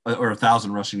 100 or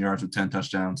 1,000 rushing yards with 10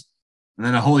 touchdowns. And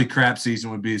then a holy crap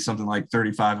season would be something like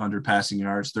 3,500 passing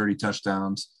yards, 30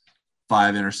 touchdowns,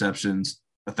 5 interceptions,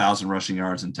 1,000 rushing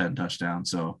yards, and 10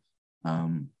 touchdowns. So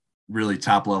really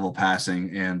top level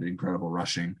passing and incredible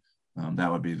rushing.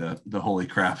 That would be the holy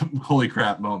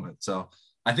crap moment. So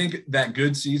I think that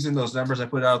good season, those numbers I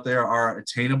put out there are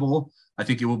attainable. I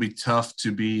think it will be tough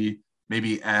to be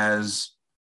maybe as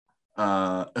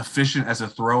efficient as a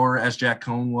thrower as Jack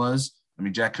Cohn was. I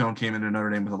mean, Jack Cohn came into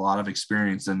Notre Dame with a lot of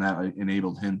experience, and that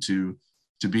enabled him to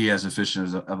be as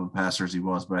efficient of a passer as he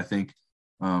was. But I think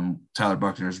Tyler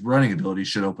Buchner's running ability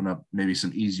should open up maybe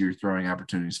some easier throwing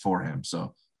opportunities for him.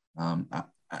 So I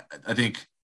think,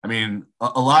 I mean,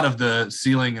 a lot of the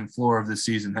ceiling and floor of this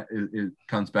season, it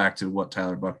comes back to what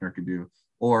Tyler Buchner can do,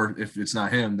 or if it's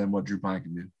not him, then what Drew Pine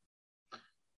can do.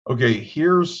 Okay,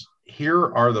 here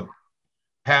are the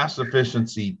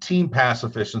team pass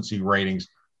efficiency ratings.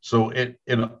 So it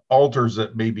alters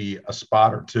it maybe a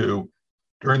spot or two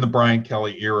during the Brian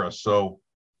Kelly era. So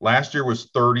last year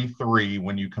was 33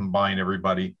 when you combine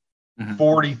everybody,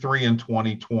 43 in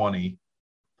 2020,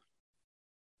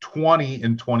 20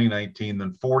 in 2019,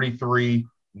 then 43,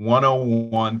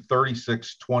 101,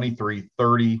 36, 23,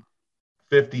 30,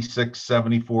 56,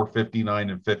 74, 59,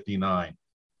 and 59.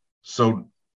 So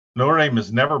Notre Dame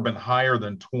has never been higher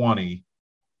than 20,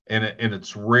 and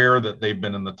it's rare that they've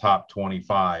been in the top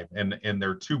 25. And in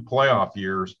their 2 playoff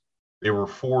years, they were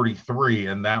 43,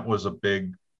 and that was a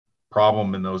big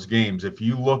problem in those games. If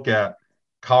you look at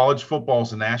college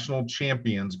football's national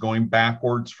champions going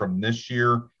backwards from this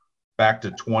year back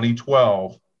to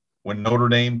 2012, when Notre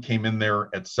Dame came in there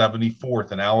at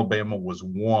 74th and Alabama was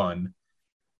 1,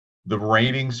 the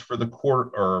ratings for the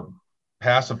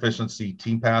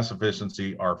team pass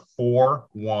efficiency are 4,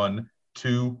 1,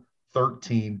 2,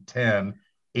 13, 10,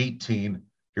 18.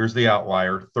 Here's the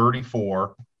outlier,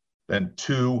 34, then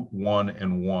 2, 1,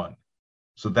 and 1.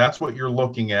 So that's what you're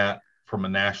looking at from a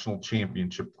national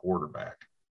championship quarterback.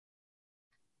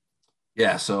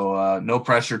 Yeah, so no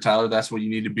pressure, Tyler. That's what you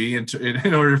need to be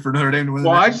in order for Notre Dame to win.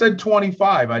 Well, I said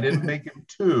 25. I didn't make it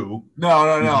 2.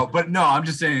 No. But no, I'm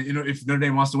just saying, if Notre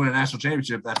Dame wants to win a national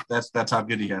championship, that's how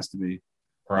good he has to be.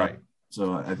 Right.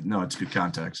 So no, it's good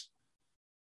context.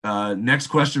 Next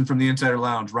question from the Insider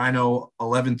Lounge. Rhino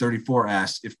 1134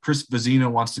 asks, if Chris Vizina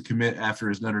wants to commit after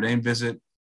his Notre Dame visit,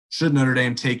 should Notre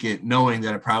Dame take it, knowing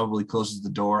that it probably closes the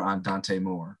door on Dante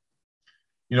Moore?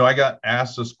 I got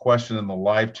asked this question in the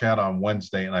live chat on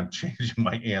Wednesday, and I'm changing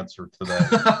my answer to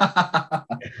that.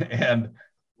 And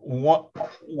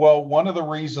one of the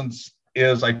reasons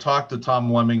is I talked to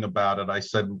Tom Lemming about it.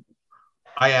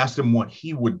 I asked him what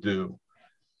he would do.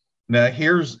 Now,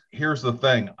 here's the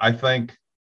thing. I think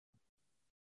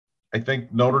I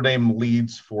think Notre Dame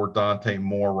leads for Dante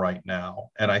Moore right now.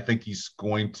 And I think he's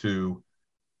going to,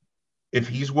 if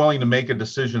he's willing to make a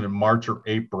decision in March or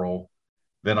April,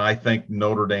 then I think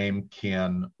Notre Dame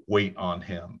can wait on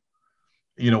him.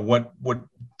 You know, what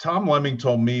Tom Lemming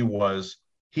told me was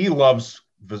he loves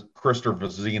Christopher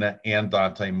Vizina and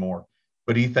Dante Moore,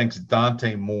 but he thinks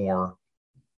Dante Moore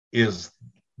is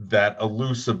that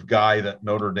elusive guy that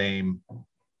Notre Dame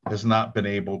has not been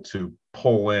able to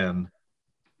pull in.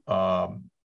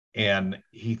 And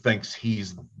he thinks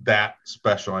he's that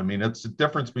special. I mean, it's the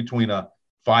difference between a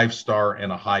 5-star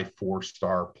and a high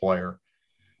 4-star player.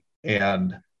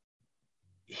 And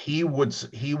he would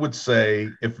say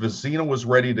if Vizina was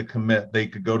ready to commit, they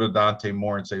could go to Dante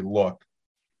Moore and say, look,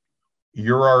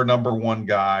 you're our number one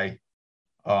guy.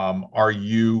 Are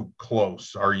you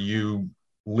close? Are you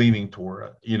leaning toward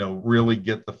it? You know, really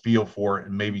get the feel for it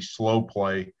and maybe slow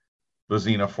play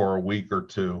Vizina for a week or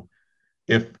two.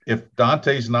 If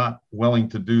Dante's not willing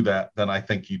to do that, then I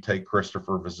think you take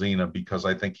Christopher Vizina because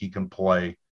I think he can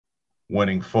play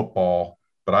winning football.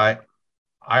 But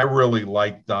I really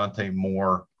like Dante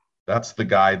Moore. That's the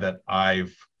guy that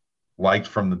I've liked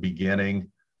from the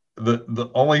beginning.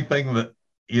 The only thing that,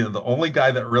 you know, the only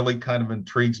guy that really kind of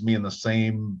intrigues me in the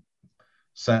same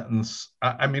sentence,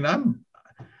 I'm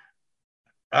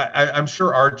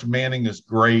sure Arch Manning is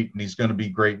great and he's going to be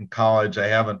great in college. I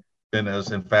haven't been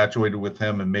as infatuated with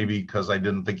him, and maybe because I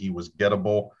didn't think he was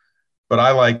gettable. But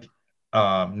I like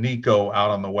Nico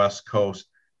out on the West Coast.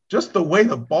 Just the way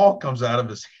the ball comes out of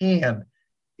his hand.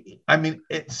 I mean,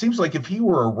 it seems like if he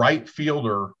were a right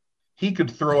fielder, he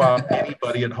could throw out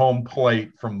anybody at home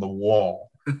plate from the wall.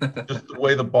 Just the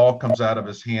way the ball comes out of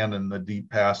his hand in the deep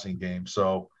passing game.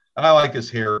 So I like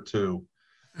his hair too.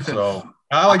 So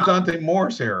I like Dante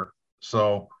Moore's hair.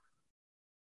 So.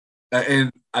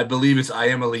 And I believe it's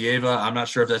Iamaleava. I'm not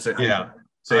sure if that's it. Yeah,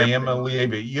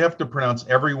 Iamaleava. You have to pronounce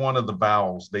every one of the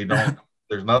vowels. They don't.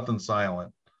 There's nothing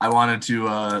silent. I wanted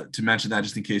to mention that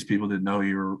just in case people didn't know who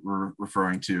you were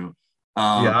referring to.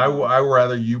 I would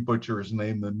rather you butcher his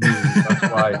name than me. That's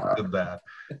why I did that.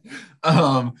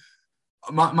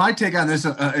 My take on this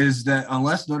is that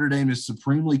unless Notre Dame is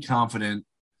supremely confident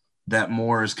that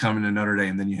Moore is coming to Notre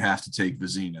Dame, then you have to take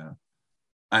Vizina.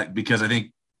 Because I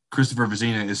think Christopher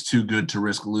Vizina is too good to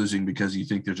risk losing because you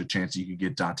think there's a chance you could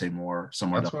get Dante Moore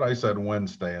somewhere. That's what I said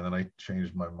Wednesday, and then I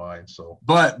changed my mind. So,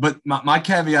 but my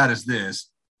caveat is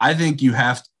this: I think you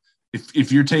have to,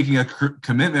 if you're taking a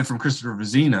commitment from Christopher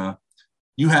Vizina,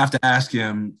 you have to ask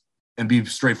him and be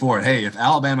straightforward. Hey, if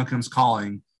Alabama comes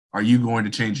calling, are you going to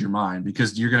change your mind?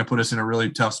 Because you're going to put us in a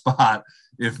really tough spot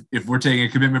if we're taking a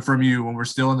commitment from you when we're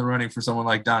still in the running for someone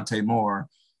like Dante Moore.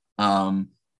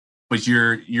 But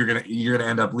you're gonna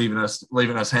end up leaving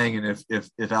us hanging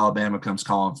if Alabama comes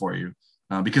calling for you,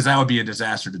 because that would be a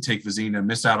disaster to take Vizina,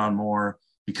 miss out on Moore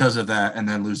because of that, and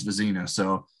then lose Vizina.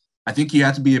 So I think you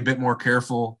have to be a bit more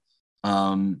careful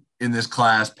in this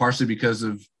class, partially because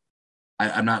of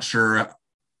I'm not sure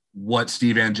what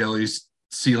Steve Angeli's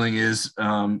ceiling is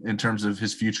in terms of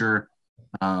his future,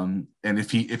 and if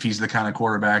he's the kind of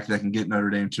quarterback that can get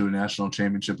Notre Dame to a national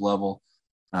championship level.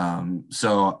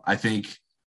 So I think.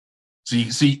 So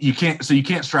you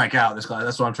can't strike out this class.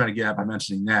 That's what I'm trying to get at by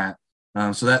mentioning that.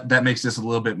 So that makes this a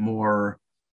little bit more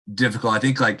difficult. I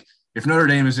think like if Notre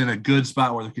Dame is in a good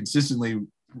spot where they're consistently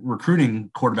recruiting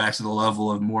quarterbacks at the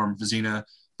level of Moore and Vizina,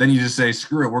 then you just say,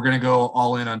 screw it, we're going to go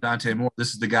all in on Dante Moore.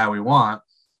 This is the guy we want.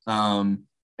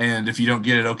 And if you don't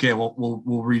get it, okay, we'll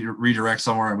redirect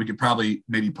somewhere, and we could probably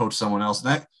maybe poach someone else.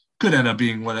 And that could end up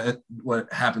being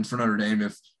what happens for Notre Dame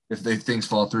if things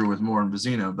fall through with Moore and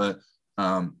Vizina. But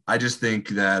I just think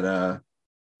that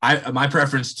my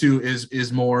preference too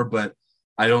is Moore, but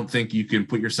I don't think you can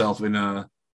put yourself in a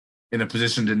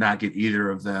position to not get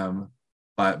either of them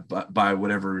by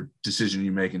whatever decision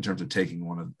you make in terms of taking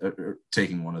one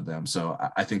of them. So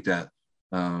I think that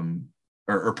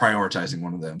or prioritizing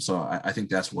one of them. So I think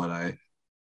that's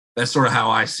sort of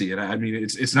how I see it. I mean,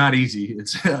 it's not easy.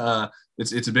 It's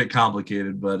a bit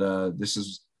complicated, but I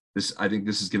think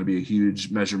this is going to be a huge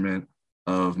measurement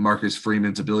of Marcus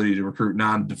Freeman's ability to recruit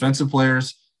non-defensive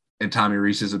players and Tommy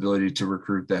Rees's ability to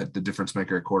recruit the difference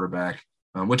maker at quarterback,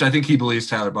 which I think he believes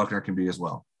Tyler Buchner can be as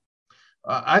well.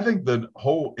 I think the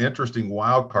whole interesting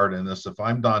wild card in this, if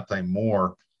I'm Dante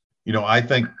Moore, I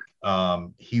think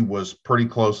he was pretty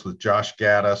close with Josh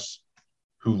Gaddis,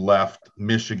 who left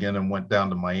Michigan and went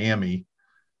down to Miami.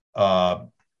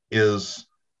 Is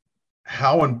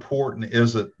how important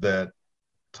is it that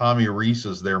Tommy Rees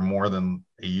is there more than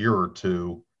a year or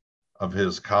two of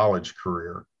his college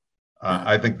career?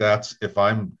 I think that's, if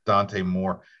I'm Dante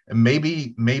Moore, and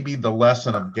maybe the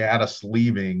lesson of Gaddis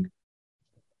leaving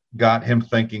got him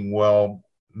thinking, well,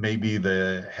 maybe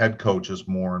the head coach is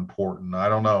more important. I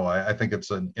don't know. I think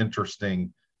it's an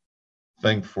interesting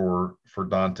thing for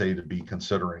Dante to be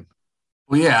considering.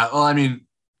 Well, yeah. Well, I mean,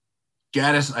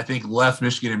 Gaddis, I think, left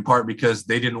Michigan in part because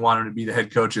they didn't want him to be the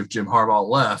head coach if Jim Harbaugh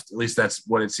left. At least that's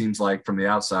what it seems like from the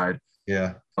outside.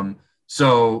 Yeah.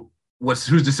 So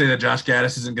who's to say that Josh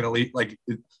Gaddis isn't going to leave? Like,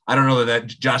 I don't know that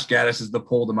Josh Gaddis is the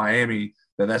pull to Miami,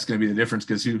 that's going to be the difference,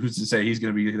 because who's to say he's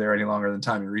going to be there any longer than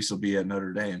Tommy Rees will be at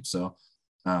Notre Dame. So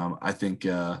I think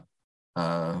the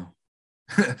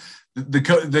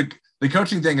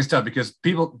coaching thing is tough because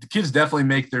the kids definitely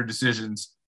make their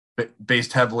decisions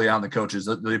based heavily on the coaches.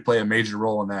 They play a major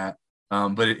role in that.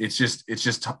 But it's just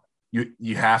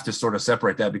you have to sort of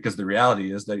separate that, because the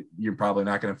reality is that you're probably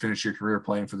not going to finish your career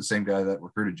playing for the same guy that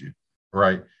recruited you.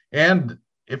 Right. And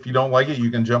if you don't like it, you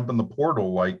can jump in the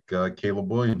portal like Caleb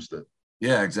Williams did.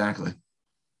 Yeah, exactly.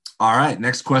 All right.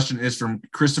 Next question is from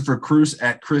Christopher Cruz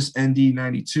at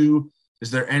ChrisND92. Is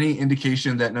there any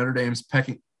indication what Notre Dame's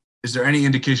pecking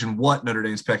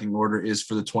order is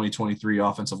for the 2023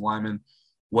 offensive lineman?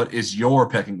 What is your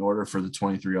pecking order for the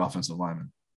 23 offensive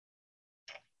lineman?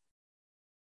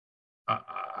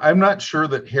 I'm not sure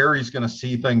that Harry's going to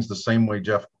see things the same way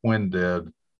Jeff Quinn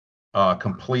did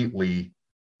completely,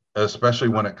 especially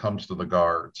when it comes to the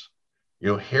guards.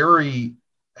 Harry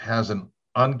has an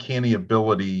uncanny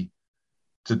ability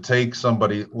to take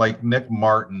somebody like Nick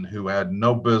Martin, who had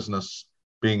no business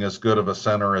being as good of a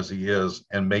center as he is,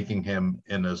 and making him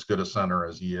in as good a center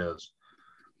as he is.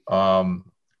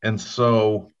 And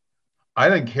so I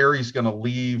think Harry's going to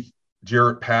leave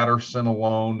Jarrett Patterson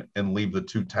alone and leave the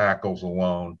two tackles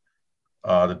alone,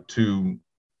 the two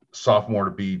sophomore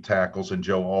to be tackles, and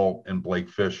Joe Alt and Blake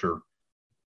Fisher.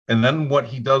 And then what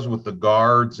he does with the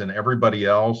guards and everybody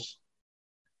else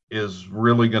is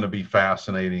really going to be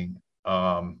fascinating.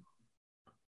 Like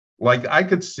I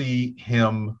could see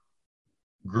him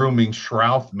grooming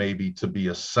Schrouth maybe to be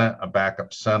a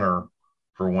backup center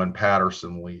for when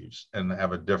Patterson leaves, and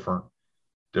have a different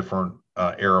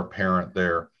heir apparent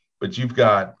there. But you've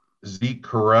got Zeke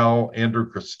Correll, Andrew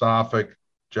Kristofic,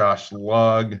 Josh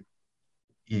Lugg,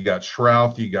 you got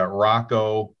Schrouth, you got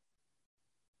Rocco.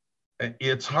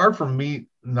 It's hard for me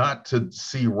not to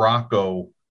see Rocco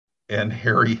and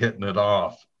Harry hitting it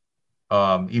off,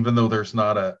 even though there's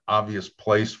not an obvious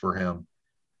place for him.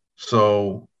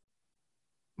 So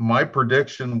my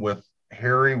prediction with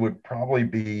Harry would probably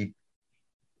be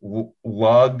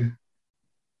Lugg,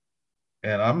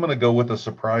 and I'm going to go with a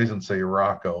surprise and say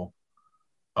Rocco.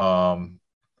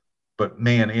 But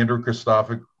man, Andrew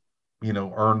Kristofic,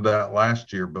 earned that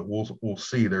last year, but we'll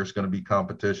see. There's going to be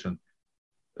competition.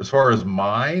 As far as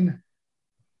mine,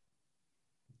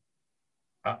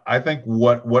 I think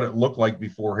what it looked like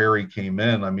before Harry came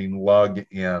in, I mean, Lugg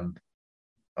and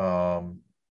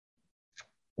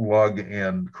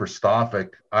Kristofic.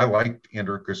 I liked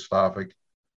Andrew Kristofic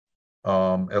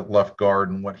at left guard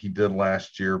and what he did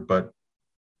last year, but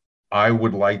I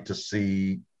would like to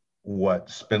see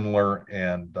what Spindler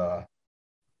and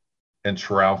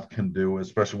Schrouth can do,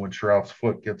 especially when Schrouth's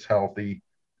foot gets healthy.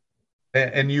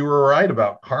 And you were right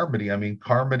about Carmody. I mean,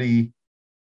 Carmody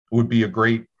would be a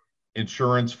great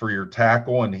insurance for your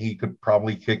tackle, and he could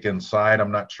probably kick inside.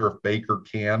 I'm not sure if Baker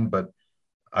can, but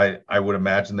I would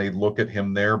imagine they'd look at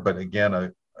him there. But again,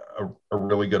 a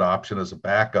really good option as a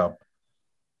backup.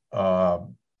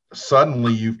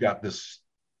 Suddenly you've got this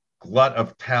glut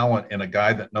of talent and a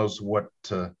guy that knows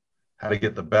how to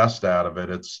get the best out of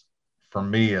it. For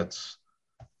me, it's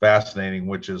fascinating,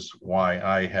 which is why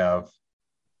I have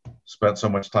spent so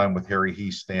much time with Harry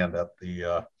Heastand at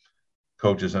the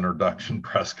coach's introduction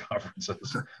press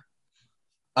conferences.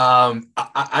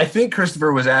 I think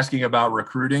Christopher was asking about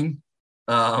recruiting.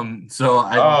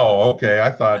 Okay.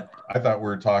 I thought we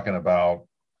were talking about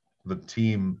the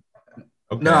team.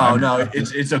 Okay. No,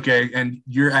 it's okay. And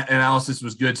your analysis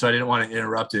was good, so I didn't want to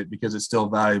interrupt it because it's still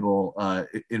valuable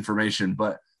information.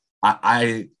 But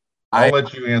I'll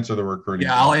let you answer the recruiting.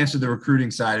 Yeah, I'll answer the recruiting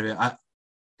side of it.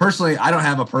 Personally, I don't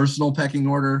have a personal pecking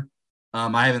order.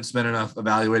 I haven't spent enough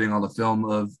evaluating all the film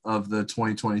of the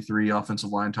 2023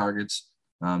 offensive line targets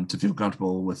to feel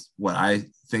comfortable with what I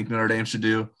think Notre Dame should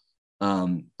do.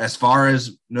 As far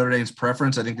as Notre Dame's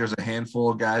preference, I think there's a handful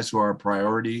of guys who are a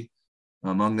priority.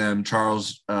 Among them,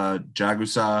 Charles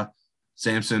Jagusa,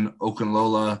 Samson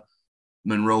Okunlola,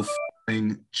 Monroe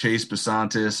Fleming, Chase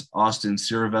Basantis, Austin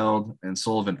Sierveld, and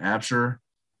Sullivan Absher.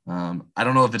 I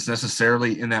don't know if it's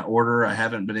necessarily in that order. I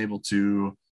haven't been able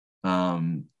to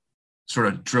sort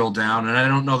of drill down, and I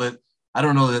don't know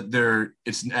that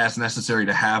it's as necessary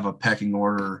to have a pecking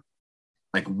order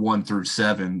like 1 through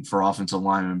 7 for offensive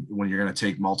linemen when you're going to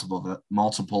take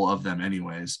multiple of them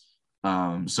anyways.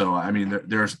 So I mean,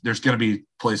 there's going to be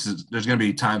places, there's going to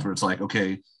be times where it's like,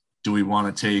 okay, do we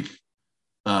want to take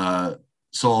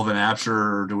Sullivan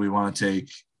Absher, or do we want to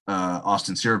take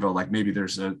Austin Searville? Like maybe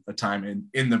there's a time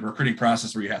in the recruiting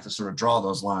process where you have to sort of draw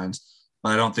those lines,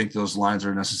 but I don't think those lines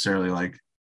are necessarily like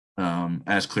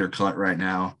as clear cut right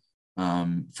now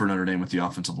for Notre Dame with the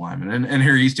offensive linemen. And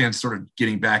here he stands sort of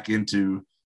getting back into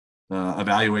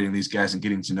evaluating these guys and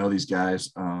getting to know these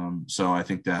guys. So I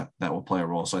think that will play a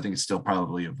role. So I think it's still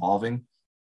probably evolving.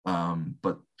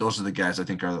 But those are the guys I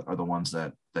think are the ones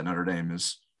that Notre Dame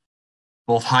is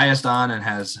both highest on and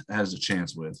has a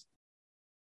chance with.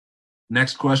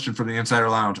 Next question from the Insider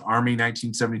Lounge. Army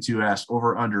 1972 asked,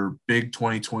 over under big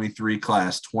 2023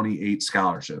 class, 28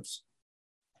 scholarships.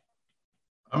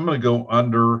 I'm going to go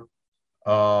under.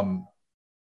 I'm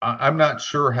not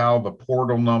sure how the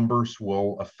portal numbers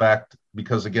will affect,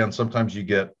 because again, sometimes you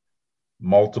get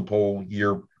multiple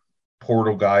year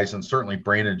portal guys, and certainly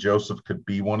Brandon Joseph could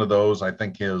be one of those. I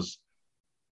think his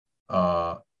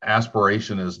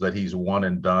aspiration is that he's one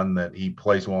and done, that he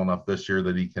plays well enough this year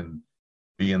that he can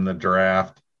be in the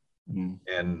draft.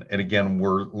 Mm-hmm. And again,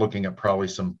 we're looking at probably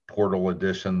some portal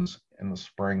additions in the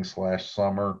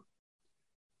spring/summer.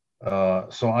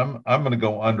 So I'm going to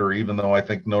go under, even though I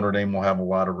think Notre Dame will have a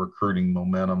lot of recruiting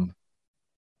momentum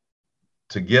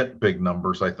to get big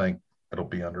numbers. I think it'll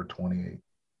be under 28.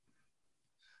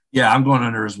 Yeah, I'm going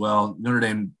under as well. Notre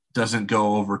Dame doesn't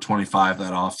go over 25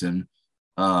 that often.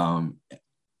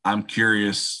 I'm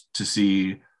curious to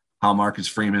see how Marcus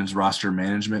Freeman's roster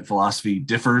management philosophy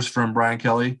differs from Brian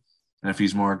Kelly, and if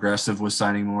he's more aggressive with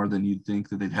signing more than you'd think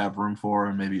that they'd have room for,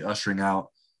 and maybe ushering out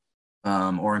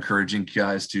or encouraging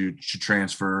guys to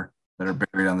transfer that are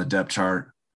buried on the depth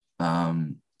chart.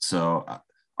 So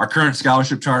our current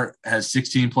scholarship chart has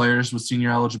 16 players with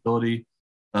senior eligibility,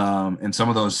 and some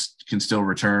of those can still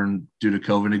return due to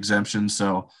COVID exemptions.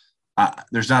 So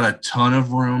there's not a ton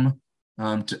of room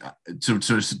to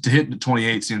hit the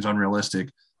 28 seems unrealistic.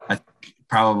 I think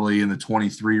probably in the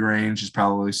 23 range is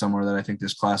probably somewhere that I think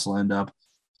this class will end up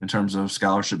in terms of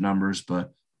scholarship numbers.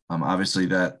 But obviously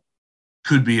that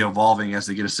could be evolving as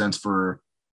they get a sense for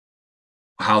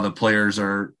how the players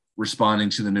are responding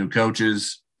to the new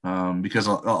coaches, because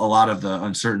a lot of the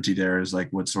uncertainty there is like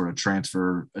what sort of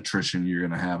transfer attrition you're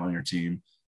going to have on your team.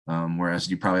 Whereas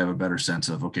you probably have a better sense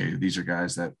of, okay, these are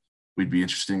guys that we'd be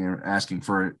interested in asking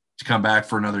for to come back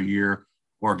for another year,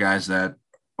 or guys that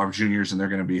are juniors and they're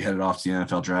going to be headed off to the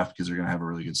NFL draft because they're going to have a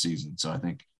really good season. So I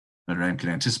think Notre Dame can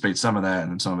anticipate some of that,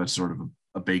 and then some of it's sort of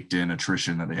a baked in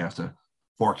attrition that they have to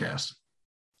forecast.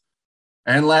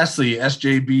 And lastly,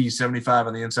 SJB 75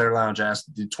 on the Insider Lounge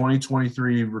asked, the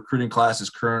 2023 recruiting class is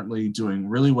currently doing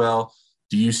really well.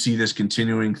 Do you see this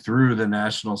continuing through the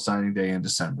National Signing Day in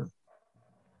December?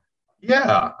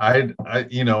 Yeah,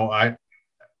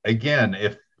 again,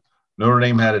 if Notre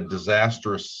Dame had a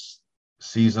disastrous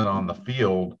season on the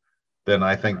field, then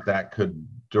I think that could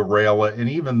derail it. And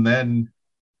even then,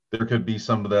 there could be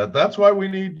some of that. That's why we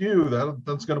need you.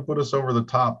 That's going to put us over the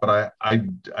top. But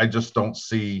I just don't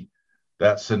see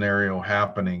that scenario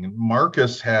happening.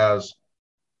 Marcus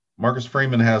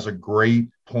Freeman has a great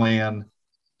plan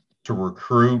to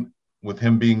recruit, with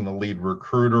him being the lead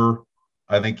recruiter.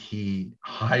 I think he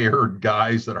hired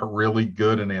guys that are really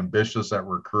good and ambitious at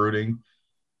recruiting,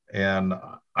 and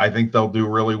I think they'll do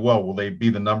really well. Will they be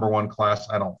the number one class?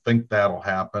 I don't think that'll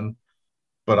happen,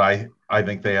 but I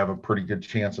think they have a pretty good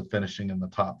chance of finishing in the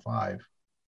top 5.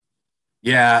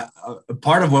 Yeah,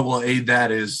 part of what will aid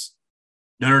that is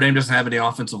Notre Dame doesn't have any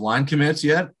offensive line commits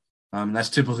yet. That's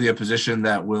typically a position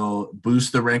that will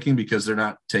boost the ranking because they're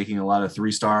not taking a lot of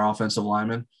 3-star offensive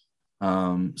linemen.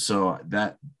 So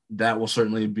that will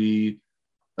certainly be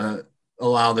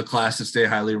allow the class to stay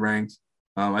highly ranked.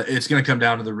 It's going to come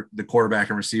down to the quarterback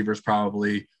and receivers,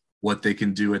 probably what they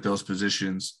can do at those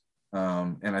positions.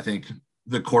 And I think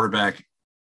the quarterback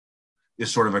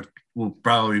is will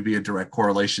probably be a direct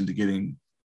correlation to getting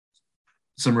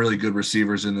some really good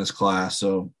receivers in this class.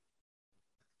 So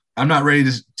I'm not ready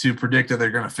to predict that they're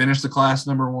going to finish the class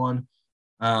number 1.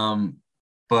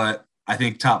 But I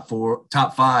think top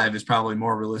 5 is probably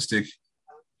more realistic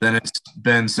than it's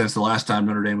been since the last time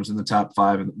Notre Dame was in the top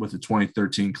 5 with the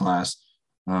 2013 class.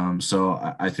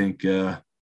 So I think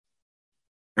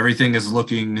everything is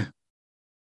looking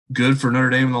good for Notre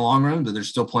Dame in the long run, but there's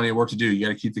still plenty of work to do. You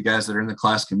got to keep the guys that are in the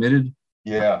class committed.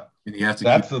 Yeah. And you have to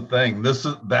that's the thing.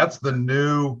 That's the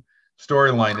new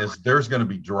storyline, is there's going to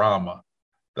be drama.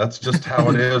 That's just how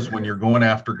it is when you're going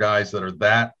after guys that are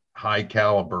that high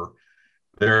caliber.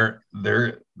 they're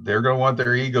going to want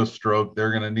their ego stroked. They're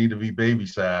going to need to be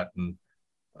babysat, and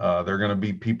they're going to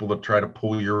be people that try to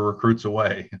pull your recruits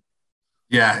away.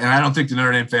 Yeah, and I don't think the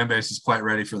Notre Dame fan base is quite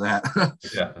ready for that.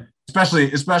 Yeah,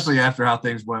 especially after how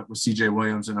things went with C.J.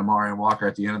 Williams and Amari and Walker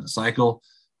at the end of the cycle.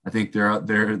 I think they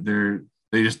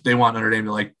want Notre Dame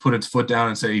to like put its foot down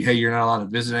and say, hey, you're not allowed to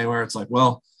visit anywhere. It's like,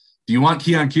 well, do you want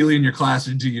Keon Keeley in your class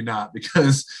or do you not?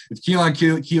 Because if Keon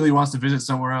Keeley wants to visit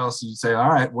somewhere else, you say, all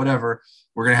right, whatever.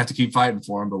 We're going to have to keep fighting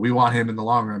for him, but we want him in the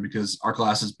long run because our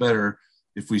class is better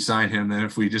if we sign him than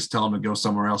if we just tell him to go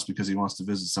somewhere else because he wants to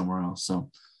visit somewhere else. So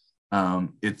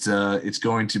it's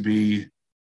going to be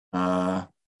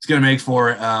it's going to make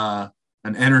for an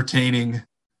entertaining,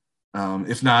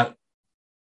 if not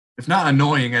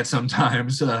annoying at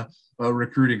sometimes, a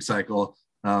recruiting cycle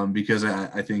because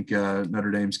I think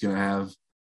Notre Dame's going to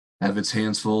have its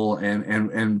hands full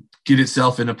and get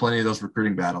itself into plenty of those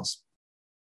recruiting battles.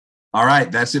 All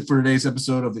right, that's it for today's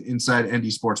episode of the Inside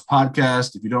ND Sports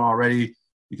Podcast. If you don't already,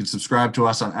 you can subscribe to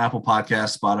us on Apple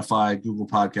Podcasts, Spotify, Google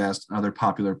Podcasts, and other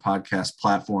popular podcast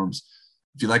platforms.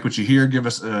 If you like what you hear, give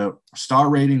us a star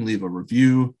rating, leave a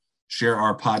review, share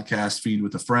our podcast feed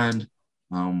with a friend.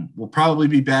 We'll probably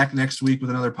be back next week with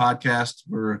another podcast.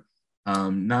 We're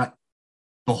not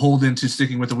beholden to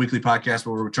sticking with the weekly podcast,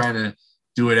 but we're trying to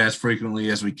do it as frequently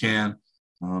as we can.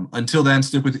 Until then,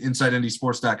 stick with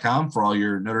InsideNDSports.com for all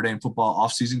your Notre Dame football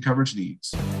offseason coverage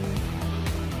needs.